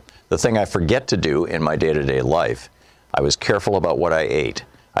hole, the thing I forget to do in my day-to-day life. I was careful about what I ate.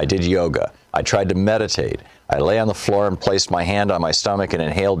 I did yoga. I tried to meditate. I lay on the floor and placed my hand on my stomach and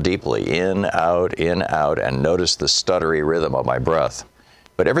inhaled deeply, in, out, and noticed the stuttery rhythm of my breath.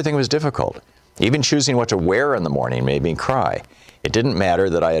 But everything was difficult. Even choosing what to wear in the morning made me cry. It didn't matter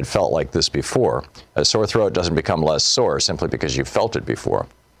that I had felt like this before. A sore throat doesn't become less sore simply because you felt it before.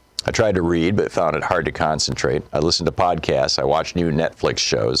 I tried to read, but found it hard to concentrate. I listened to podcasts. I watched new Netflix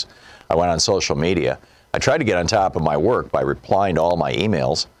shows. I went on social media. I tried to get on top of my work by replying to all my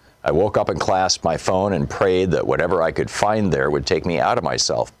emails. I woke up and clasped my phone and prayed that whatever I could find there would take me out of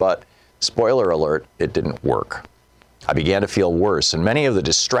myself. But, spoiler alert, it didn't work. I began to feel worse, and many of the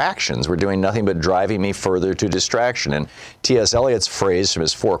distractions were doing nothing but driving me further to distraction. And T.S. Eliot's phrase from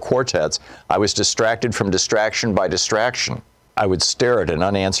his 4 quartets, I was distracted from distraction by distraction. I would stare at an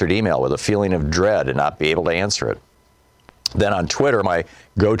unanswered email with a feeling of dread and not be able to answer it. Then on Twitter, my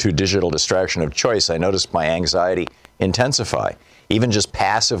go-to digital distraction of choice, I noticed my anxiety intensify. Even just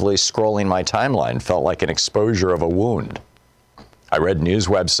passively scrolling my timeline felt like an exposure of a wound. I read news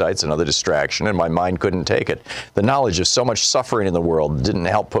websites, another distraction, and my mind couldn't take it. The knowledge of so much suffering in the world didn't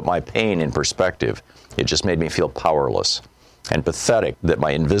help put my pain in perspective. It just made me feel powerless and pathetic that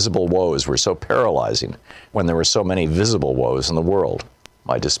my invisible woes were so paralyzing when there were so many visible woes in the world.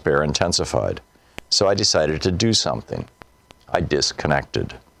 My despair intensified. So I decided to do something. I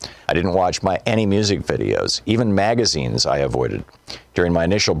disconnected. I didn't watch any music videos, even magazines I avoided. During my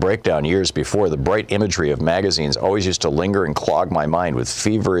initial breakdown years before, the bright imagery of magazines always used to linger and clog my mind with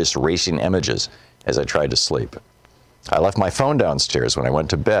feverish racing images as I tried to sleep. I left my phone downstairs when I went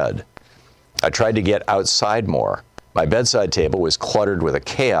to bed. I tried to get outside more. My bedside table was cluttered with a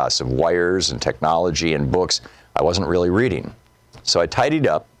chaos of wires and technology and books I wasn't really reading. So I tidied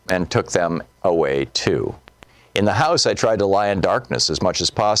up and took them away too. In the house, I tried to lie in darkness as much as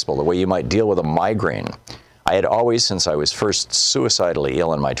possible, the way you might deal with a migraine. I had always, since I was first suicidally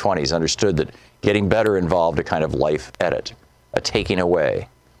ill in my 20s, understood that getting better involved a kind of life edit, a taking away.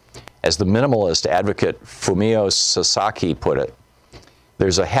 As the minimalist advocate Fumio Sasaki put it,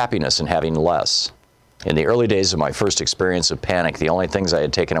 there's a happiness in having less. In the early days of my first experience of panic, the only things I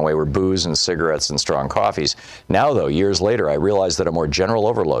had taken away were booze and cigarettes and strong coffees. Now, though, years later, I realized that a more general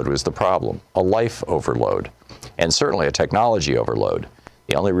overload was the problem, a life overload, and certainly a technology overload.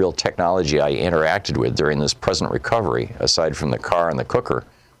 The only real technology I interacted with during this present recovery, aside from the car and the cooker,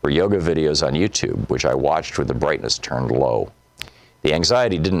 were yoga videos on YouTube, which I watched with the brightness turned low. The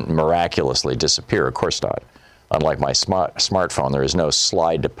anxiety didn't miraculously disappear, of course not. Unlike my smartphone, there is no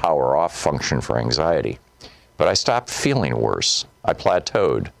slide to power off function for anxiety. But I stopped feeling worse. I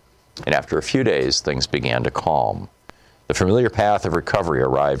plateaued. And after a few days, things began to calm. The familiar path of recovery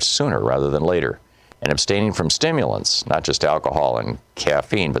arrived sooner rather than later. And abstaining from stimulants, not just alcohol and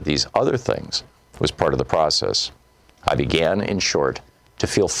caffeine, but these other things, was part of the process. I began, in short, to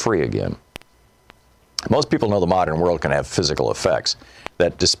feel free again. Most people know the modern world can have physical effects,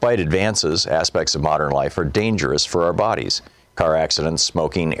 that despite advances, aspects of modern life are dangerous for our bodies. Car accidents,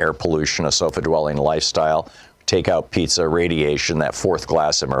 smoking, air pollution, a sofa-dwelling lifestyle, takeout pizza, radiation, that fourth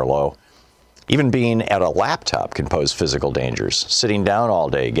glass of Merlot. Even being at a laptop can pose physical dangers. Sitting down all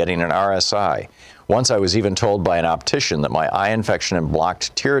day, getting an RSI. Once I was even told by an optician that my eye infection and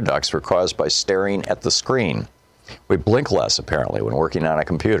blocked tear ducts were caused by staring at the screen. We blink less, apparently, when working on a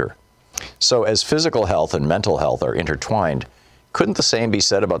computer. So as physical health and mental health are intertwined, couldn't the same be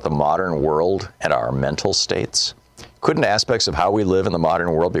said about the modern world and our mental states? Couldn't aspects of how we live in the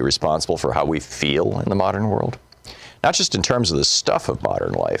modern world be responsible for how we feel in the modern world? Not just in terms of the stuff of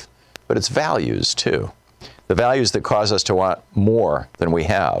modern life, but its values, too. The values that cause us to want more than we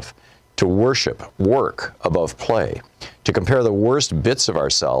have, to worship work above play, to compare the worst bits of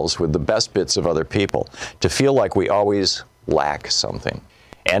ourselves with the best bits of other people, to feel like we always lack something.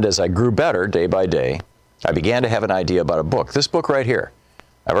 And as I grew better day by day, I began to have an idea about a book. This book right here.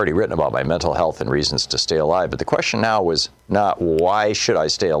 I've already written about my mental health and reasons to stay alive, but the question now was not why should I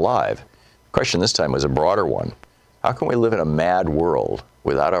stay alive? The question this time was a broader one. How can we live in a mad world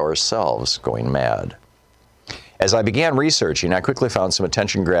without ourselves going mad? As I began researching, I quickly found some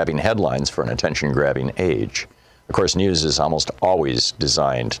attention-grabbing headlines for an attention-grabbing age. Of course, news is almost always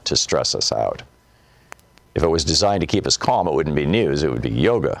designed to stress us out. If it was designed to keep us calm, it wouldn't be news, it would be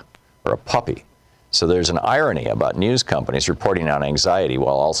yoga or a puppy. So there's an irony about news companies reporting on anxiety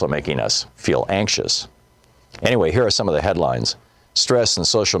while also making us feel anxious. Anyway, here are some of the headlines. Stress and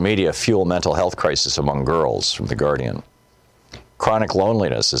social media fuel mental health crisis among girls, from The Guardian. Chronic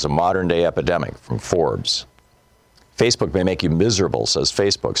loneliness is a modern-day epidemic, from Forbes. Facebook may make you miserable, says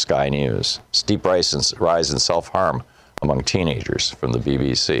Facebook, Sky News. Steep rise in self-harm among teenagers, from the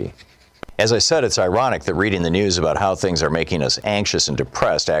BBC. As I said, it's ironic that reading the news about how things are making us anxious and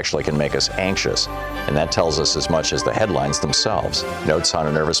depressed actually can make us anxious. And that tells us as much as the headlines themselves. Notes on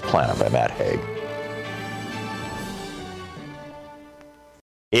a Nervous Planet by Matt Hague.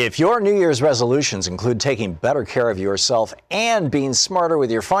 If your New Year's resolutions include taking better care of yourself and being smarter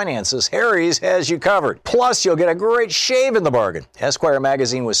with your finances, Harry's has you covered. Plus, you'll get a great shave in the bargain. Esquire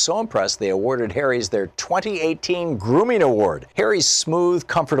magazine was so impressed they awarded Harry's their 2018 Grooming Award. Harry's smooth,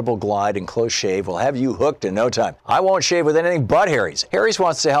 comfortable glide and close shave will have you hooked in no time. I won't shave with anything but Harry's. Harry's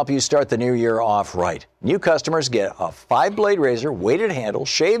wants to help you start the new year off right. New customers get a 5-blade razor, weighted handle,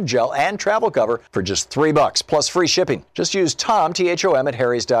 shave gel, and travel cover for just $3, plus free shipping. Just use Thom, T-H-O-M, at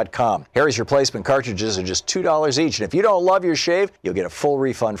Harry's.com. Harry's replacement cartridges are just $2 each, and if you don't love your shave, you'll get a full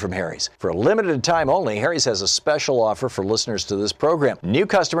refund from Harry's. For a limited time only, Harry's has a special offer for listeners to this program. New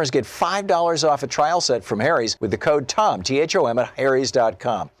customers get $5 off a trial set from Harry's with the code TOM, T-H-O-M, at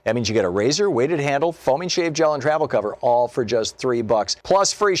Harry's.com. That means you get a razor, weighted handle, foaming shave gel, and travel cover, all for just $3,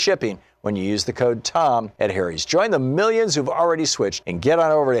 plus free shipping when you use the code TOM at Harry's. Join the millions who've already switched and get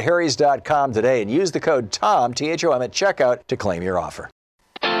on over to Harry's.com today and use the code TOM, T-H-O-M, at checkout to claim your offer.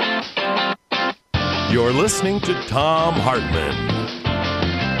 You're listening to Thom Hartmann.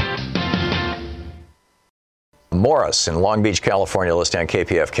 Morris in Long Beach, California, listening on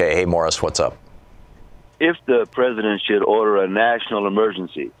KPFK. Hey, Morris, what's up? If the president should order a national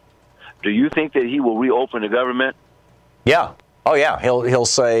emergency, do you think that he will reopen the government? Yeah. Oh, yeah. He'll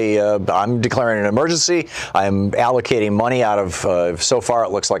say, I'm declaring an emergency. I'm allocating money out of, so far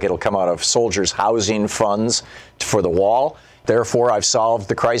it looks like it'll come out of soldiers' housing funds for the wall. Therefore, I've solved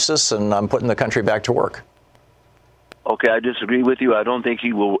the crisis, and I'm putting the country back to work. Okay, I disagree with you. I don't think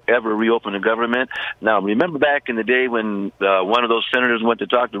he will ever reopen the government. Now, remember back in the day when one of those senators went to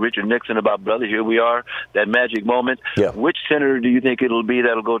talk to Richard Nixon about, brother, here we are, that magic moment? Yeah. Which senator do you think it'll be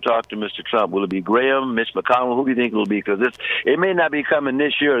that'll go talk to Mr. Trump? Will it be Graham, Mitch McConnell? Who do you think it'll be? Because it may not be coming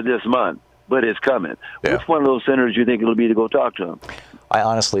this year or this month, but it's coming. Yeah. Which one of those senators do you think it'll be to go talk to him? I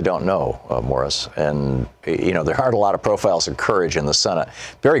honestly don't know, Morris. And, you know, there aren't a lot of profiles of courage in the Senate.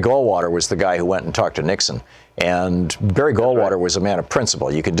 Barry Goldwater was the guy who went and talked to Nixon. And Barry Goldwater was a man of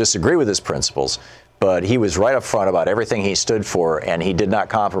principle. You could disagree with his principles, but he was right up front about everything he stood for, and he did not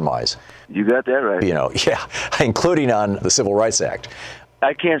compromise. You got that right. You know, yeah, including on the Civil Rights Act.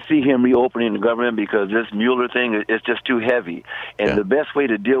 I can't see him reopening the government because this Mueller thing is just too heavy. And the best way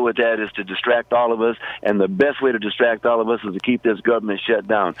to deal with that is to distract all of us. And the best way to distract all of us is to keep this government shut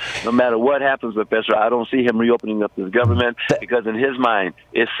down. No matter what happens, Professor, I don't see him reopening up this government because in his mind,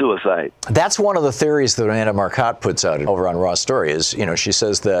 it's suicide. That's one of the theories that Amanda Marcotte puts out over on Raw Story is, she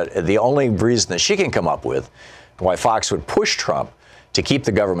says that the only reason that she can come up with why Fox would push Trump to keep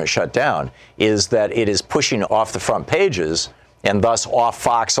the government shut down is that it is pushing off the front pages and thus off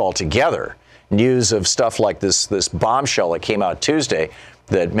Fox altogether. News of stuff like this bombshell that came out Tuesday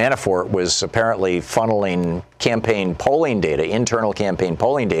that Manafort was apparently funneling campaign polling data, internal campaign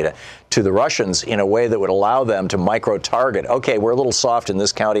polling data, to the Russians in a way that would allow them to micro-target. Okay, we're a little soft in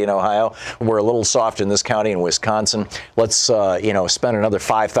this county in Ohio. We're a little soft in this county in Wisconsin. Let's, spend another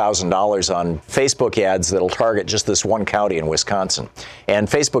 $5,000 on Facebook ads that'll target just this one county in Wisconsin. And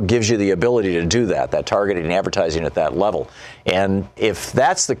Facebook gives you the ability to do that targeting and advertising at that level. And if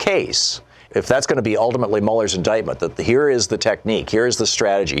that's the case, if that's going to be ultimately Mueller's indictment, that here is the technique, here's the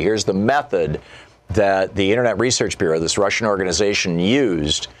strategy, here's the method that the Internet Research Bureau, this Russian organization,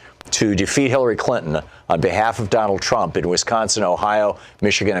 used to defeat Hillary Clinton on behalf of Donald Trump in Wisconsin, Ohio,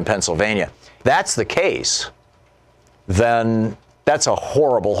 Michigan, and Pennsylvania. That's the case, then that's a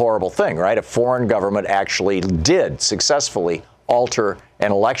horrible, horrible thing, right? A foreign government actually did successfully alter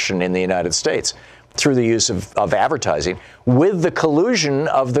an election in the United States through the use of advertising with the collusion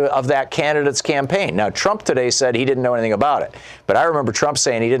of that candidate's campaign. Now, Trump today said he didn't know anything about it. But I remember Trump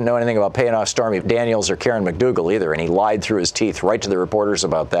saying he didn't know anything about paying off Stormy Daniels or Karen McDougal either, and he lied through his teeth right to the reporters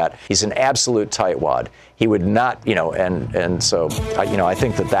about that. He's an absolute tightwad. He would not, and so, I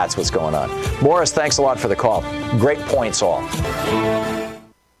think that that's what's going on. Morris, thanks a lot for the call. Great points all.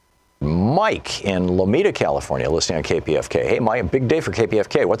 Mike in Lomita, California, listening on KPFK. Hey, Mike, a big day for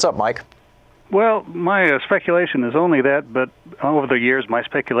KPFK. What's up, Mike? Well, my speculation is only that, but over the years, my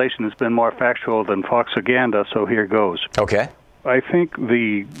speculation has been more factual than Foxaganda, so here goes. Okay. I think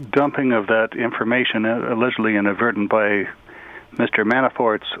the dumping of that information, allegedly inadvertent by Mr.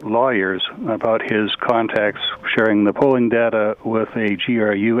 Manafort's lawyers about his contacts sharing the polling data with a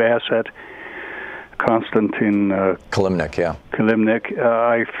GRU asset, Konstantin Kilimnik, yeah. Kilimnik,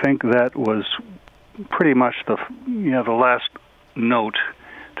 I think that was pretty much the last note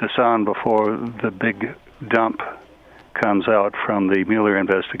to sound before the big dump comes out from the Mueller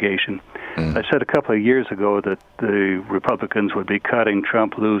investigation. I said a couple of years ago that the Republicans would be cutting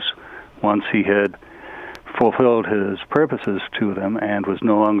Trump loose once he had fulfilled his purposes to them and was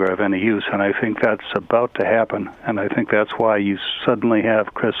no longer of any use, and I think that's about to happen, and I think that's why you suddenly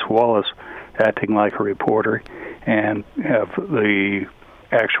have Chris Wallace acting like a reporter and have the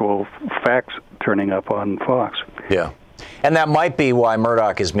actual facts turning up on Fox. Yeah. And that might be why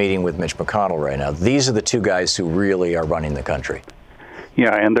Murdoch is meeting with Mitch McConnell right now. These are the two guys who really are running the country.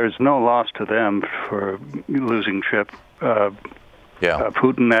 Yeah, and there's no loss to them for losing Chip.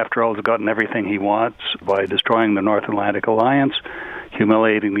 Putin, after all, has gotten everything he wants by destroying the North Atlantic Alliance,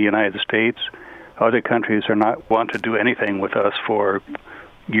 humiliating the United States. Other countries are not want to do anything with us for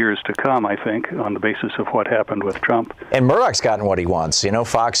years to come, I think, on the basis of what happened with Trump. And Murdoch's gotten what he wants.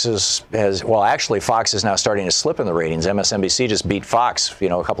 Fox Fox is now starting to slip in the ratings. MSNBC just beat Fox,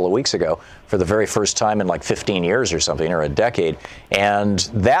 a couple of weeks ago for the very first time in like 15 years or something, or a decade. And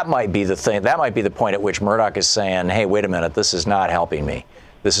that might be the thing. That might be the point at which Murdoch is saying, hey, wait a minute, this is not helping me.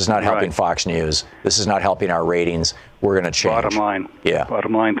 This is not helping Fox News. This is not helping our ratings. We're going to change. Bottom line. Yeah.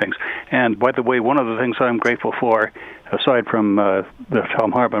 Bottom line things. And by the way, one of the things I'm grateful for, aside from the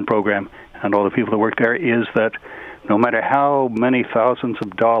Thom Hartmann Program and all the people that work there, is that no matter how many thousands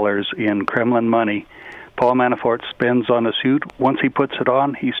of dollars in Kremlin money Paul Manafort spends on a suit, once he puts it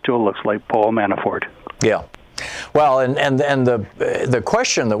on, he still looks like Paul Manafort. Yeah. Well, and the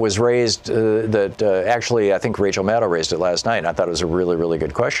question that was raised, actually I think Rachel Maddow raised it last night, and I thought it was a really, really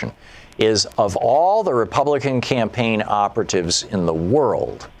good question, is of all the Republican campaign operatives in the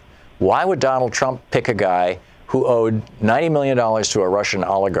world, why would Donald Trump pick a guy who owed $90 million to a Russian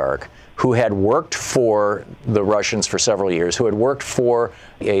oligarch, who had worked for the Russians for several years, who had worked for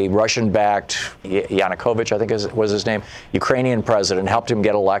a Russian-backed, Yanukovych, I think was his name, Ukrainian president, helped him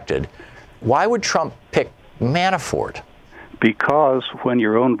get elected? Why would Trump pick Manafort? Because when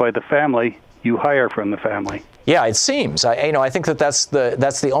you're owned by the family, you hire from the family. Yeah, it seems. I think that's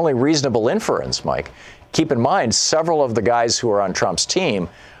the only reasonable inference, Mike. Keep in mind, several of the guys who are on Trump's team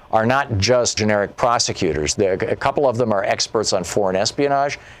are not just generic prosecutors. A couple of them are experts on foreign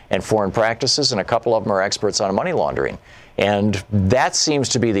espionage and foreign practices, and a couple of them are experts on money laundering. And that seems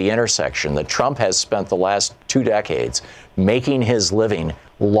to be the intersection that Trump has spent the last 2 decades making his living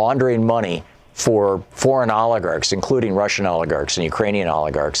laundering money for foreign oligarchs, including Russian oligarchs and Ukrainian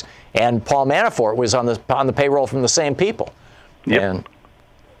oligarchs. And Paul Manafort was on the payroll from the same people. Yep.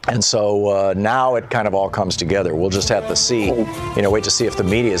 And so now it kind of all comes together. We'll just have to see, wait to see if the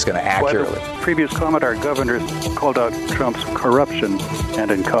media is going to accurately. Well, the previous comment, our governors called out Trump's corruption and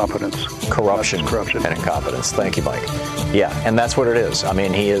incompetence. Corruption and incompetence. Thank you, Mike. Yeah, and that's what it is. I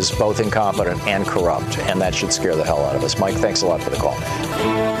mean, he is both incompetent and corrupt, and that should scare the hell out of us. Mike, thanks a lot for the call.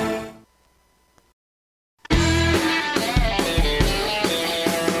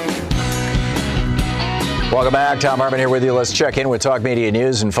 Welcome back. Thom Hartmann here with you. Let's check in with Talk Media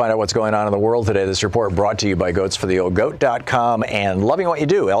News and find out what's going on in the world today. This report brought to you by goatsfortheoldgoat.com and Loving What You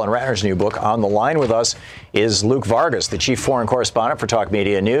Do. Ellen Ratner's new book. On the line with us is Luke Vargas, the chief foreign correspondent for Talk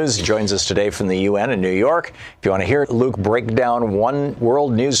Media News. He joins us today from the UN in New York. If you want to hear Luke break down one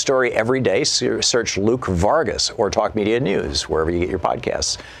world news story every day, search Luke Vargas or Talk Media News, wherever you get your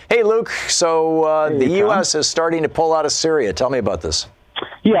podcasts. Hey, Luke. So the U.S. is starting to pull out of Syria. Tell me about this.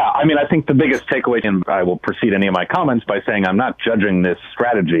 Yeah, I mean, I think the biggest takeaway, and I will precede any of my comments by saying I'm not judging this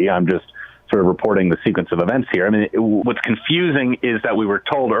strategy. I'm just sort of reporting the sequence of events here. I mean, what's confusing is that we were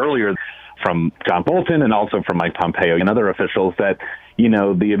told earlier from John Bolton and also from Mike Pompeo and other officials that,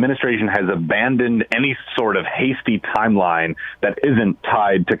 the administration has abandoned any sort of hasty timeline that isn't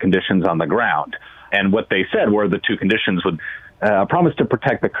tied to conditions on the ground. And what they said were the two conditions would promise to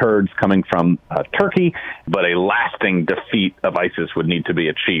protect the Kurds coming from Turkey, but a lasting defeat of ISIS would need to be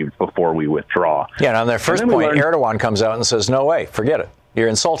achieved before we withdraw. Yeah, and on their first point, Erdogan comes out and says, no way, forget it. You're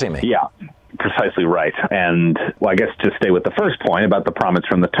insulting me. Yeah, precisely right. And I guess to stay with the first point about the promise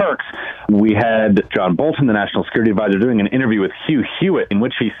from the Turks, we had John Bolton, the National Security Advisor, doing an interview with Hugh Hewitt in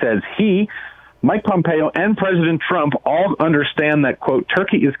which he says he, Mike Pompeo, and President Trump all understand that, quote,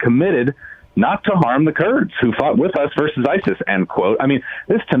 Turkey is committed not to harm the Kurds who fought with us versus ISIS, end quote. I mean,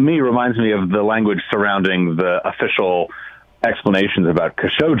 this to me reminds me of the language surrounding the official explanations about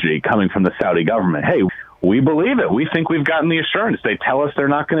Khashoggi coming from the Saudi government. Hey, we believe it. We think we've gotten the assurance. They tell us they're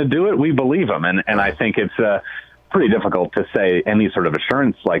not going to do it. We believe them. And I think it's pretty difficult to say any sort of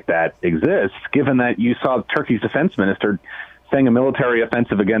assurance like that exists, given that you saw Turkey's defense minister saying a military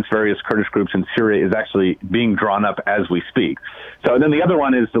offensive against various Kurdish groups in Syria is actually being drawn up as we speak. So then the other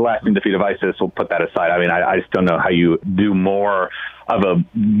one is the lasting defeat of ISIS. We'll put that aside. I mean, I just don't know how you do more of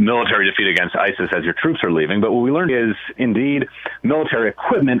a military defeat against ISIS as your troops are leaving. But what we learned is, indeed, military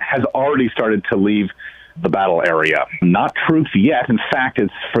equipment has already started to leave the battle area. Not troops yet. In fact,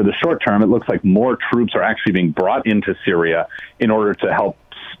 it's for the short term, it looks like more troops are actually being brought into Syria in order to help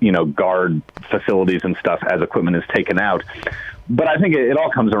guard facilities and stuff as equipment is taken out. But I think it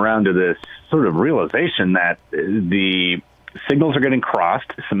all comes around to this sort of realization that the signals are getting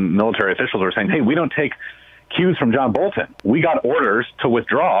crossed. Some military officials are saying, hey, we don't take cues from John Bolton. We got orders to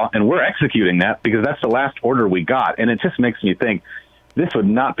withdraw, and we're executing that because that's the last order we got. And it just makes me think this would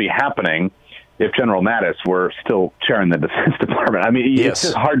not be happening if General Mattis were still chairing the Defense Department. I mean, It's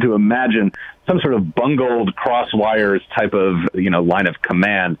just hard to imagine some sort of bungled cross wires type of, line of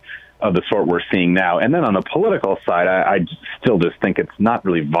command of the sort we're seeing now. And then on the political side, I still just think it's not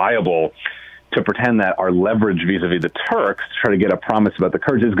really viable to pretend that our leverage vis-a-vis the Turks to try to get a promise about the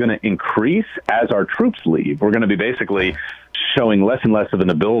Kurds is going to increase as our troops leave. We're going to be basically showing less and less of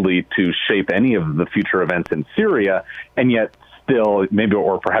an ability to shape any of the future events in Syria, and yet still, maybe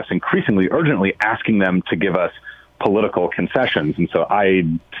or perhaps increasingly urgently, asking them to give us political concessions. And so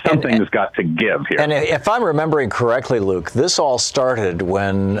something's got to give here. And if I'm remembering correctly, Luke, this all started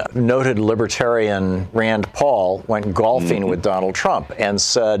when noted libertarian Rand Paul went golfing with Donald Trump and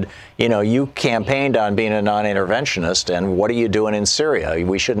said, you campaigned on being a non-interventionist, and what are you doing in Syria?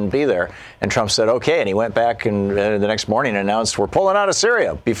 We shouldn't be there. And Trump said, okay. And he went back and the next morning announced, we're pulling out of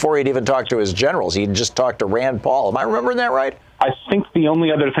Syria, before he'd even talked to his generals. He'd just talked to Rand Paul. Am I remembering that right? I think the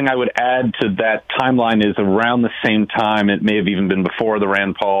only other thing I would add to that timeline is around the same time, it may have even been before the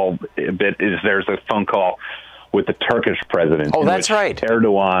Rand Paul bit, is there's a phone call with the Turkish president. Oh, that's right.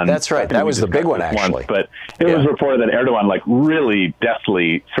 Erdogan. That's right. That was the big one, actually. But it was reported that Erdogan, really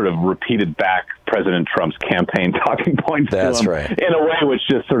deftly sort of repeated back President Trump's campaign talking points to him in a way which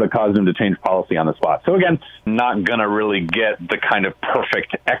just sort of caused him to change policy on the spot. So again, not going to really get the kind of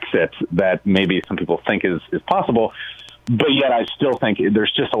perfect exit that maybe some people think is possible. But yet I still think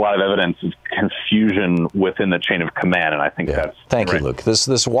there's just a lot of evidence of confusion within the chain of command, and I think that's Thank you, Luke. This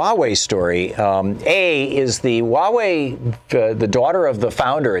Huawei story, is the Huawei, the daughter of the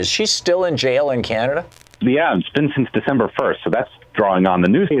founder, is she still in jail in Canada? Yeah, it's been since December 1st, so that's drawing on. The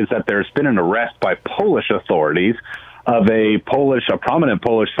news is that there's been an arrest by Polish authorities of a prominent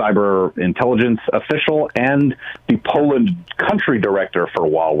Polish cyber intelligence official and the Poland country director for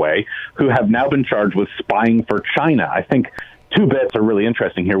Huawei, who have now been charged with spying for China. I think two bits are really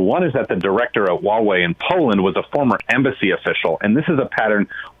interesting here. One is that the director of Huawei in Poland was a former embassy official, and this is a pattern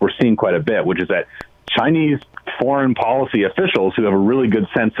we're seeing quite a bit, which is that Chinese foreign policy officials who have a really good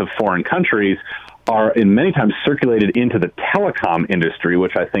sense of foreign countries are in many times circulated into the telecom industry,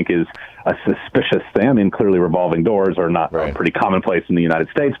 which I think is a suspicious thing. I mean, clearly revolving doors are not pretty commonplace in the United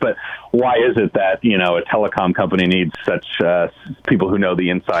States, but why is it that, a telecom company needs such people who know the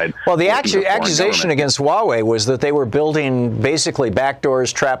inside? Well, the accusation against Huawei was that they were building basically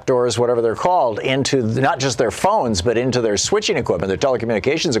backdoors, trapdoors, whatever they're called, into not just their phones, but into their switching equipment, their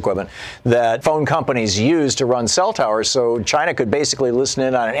telecommunications equipment that phone companies use to run cell towers. So China could basically listen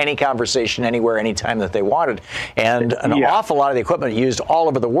in on any conversation anywhere, anytime that they wanted. And an awful lot of the equipment used all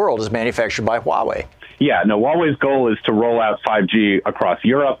over the world is manufactured by Huawei. Yeah, no, Huawei's goal is to roll out 5G across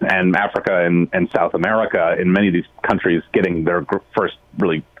Europe and Africa and South America. In many of these countries, getting their first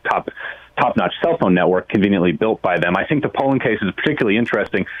really top-notch cell phone network conveniently built by them. I think the Poland case is particularly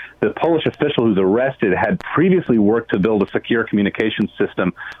interesting. The Polish official who's arrested had previously worked to build a secure communications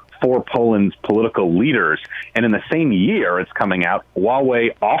system for Poland's political leaders. And in the same year it's coming out,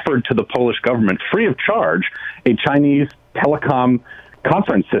 Huawei offered to the Polish government free of charge a Chinese telecom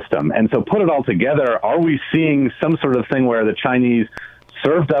conference system. And so put it all together, are we seeing some sort of thing where the Chinese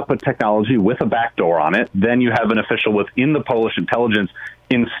served up a technology with a backdoor on it, then you have an official within the Polish intelligence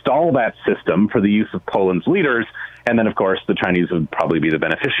install that system for the use of Poland's leaders, and then, of course, the Chinese would probably be the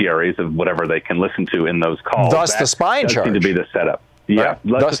beneficiaries of whatever they can listen to in those calls. Thus the spying charge. That seemed to be the setup. Yeah,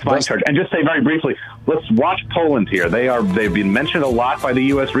 let's charge. And just say very briefly, let's watch Poland here. They've been mentioned a lot by the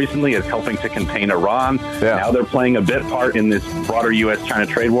U.S. recently as helping to contain Iran. Yeah. Now they're playing a bit part in this broader U.S.-China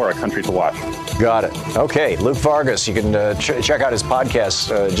trade war, a country to watch. Got it. Okay, Luke Vargas. You can check out his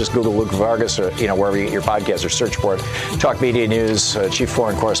podcast. Just Google Luke Vargas, or, wherever you get your podcast, or search for it. Talk Media News, Chief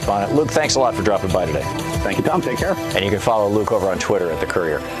Foreign Correspondent. Luke, thanks a lot for dropping by today. Thank you, Tom. Take care. And you can follow Luke over on Twitter at The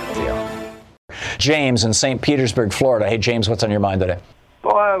Courier. Yeah. James in St. Petersburg, Florida. Hey, James, what's on your mind today?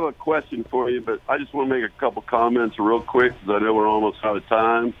 Well, I have a question for you, but I just want to make a couple comments real quick because I know we're almost out of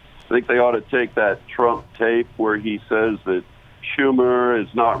time. I think they ought to take that Trump tape where he says that Schumer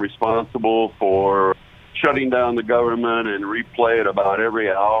is not responsible for shutting down the government and replay it about every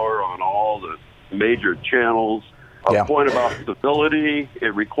hour on all the major channels. A point about civility,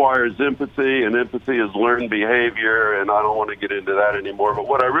 it requires empathy, and empathy is learned behavior, and I don't want to get into that anymore. But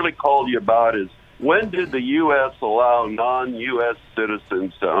what I really called you about is, when did the U.S. allow non-U.S.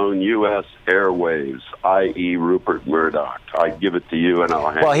 citizens to own U.S. airwaves, i.e. Rupert Murdoch? I give it to you, and I'll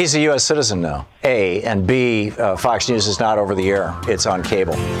hang. Well, he's a U.S. citizen now, A, and B, Fox News is not over the air. It's on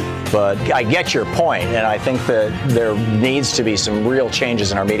cable. But I get your point, and I think that there needs to be some real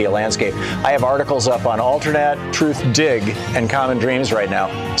changes in our media landscape. I have articles up on Alternet, Truth Dig, and Common Dreams right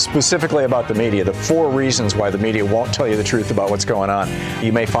now, specifically about the media, the 4 reasons why the media won't tell you the truth about what's going on.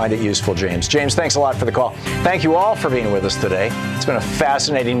 You may find it useful, James. James, thanks a lot for the call. Thank you all for being with us today. It's been a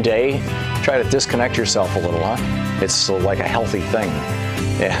fascinating day. Try to disconnect yourself a little, huh? It's like a healthy thing.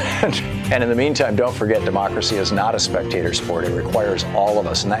 And in the meantime, don't forget, democracy is not a spectator sport. It requires all of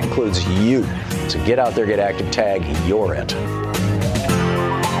us, and that includes you. So get out there, get active, tag, you're it.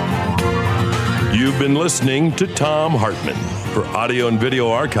 You've been listening to Thom Hartmann. For audio and video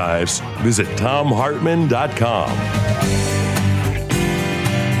archives, visit thomhartmann.com.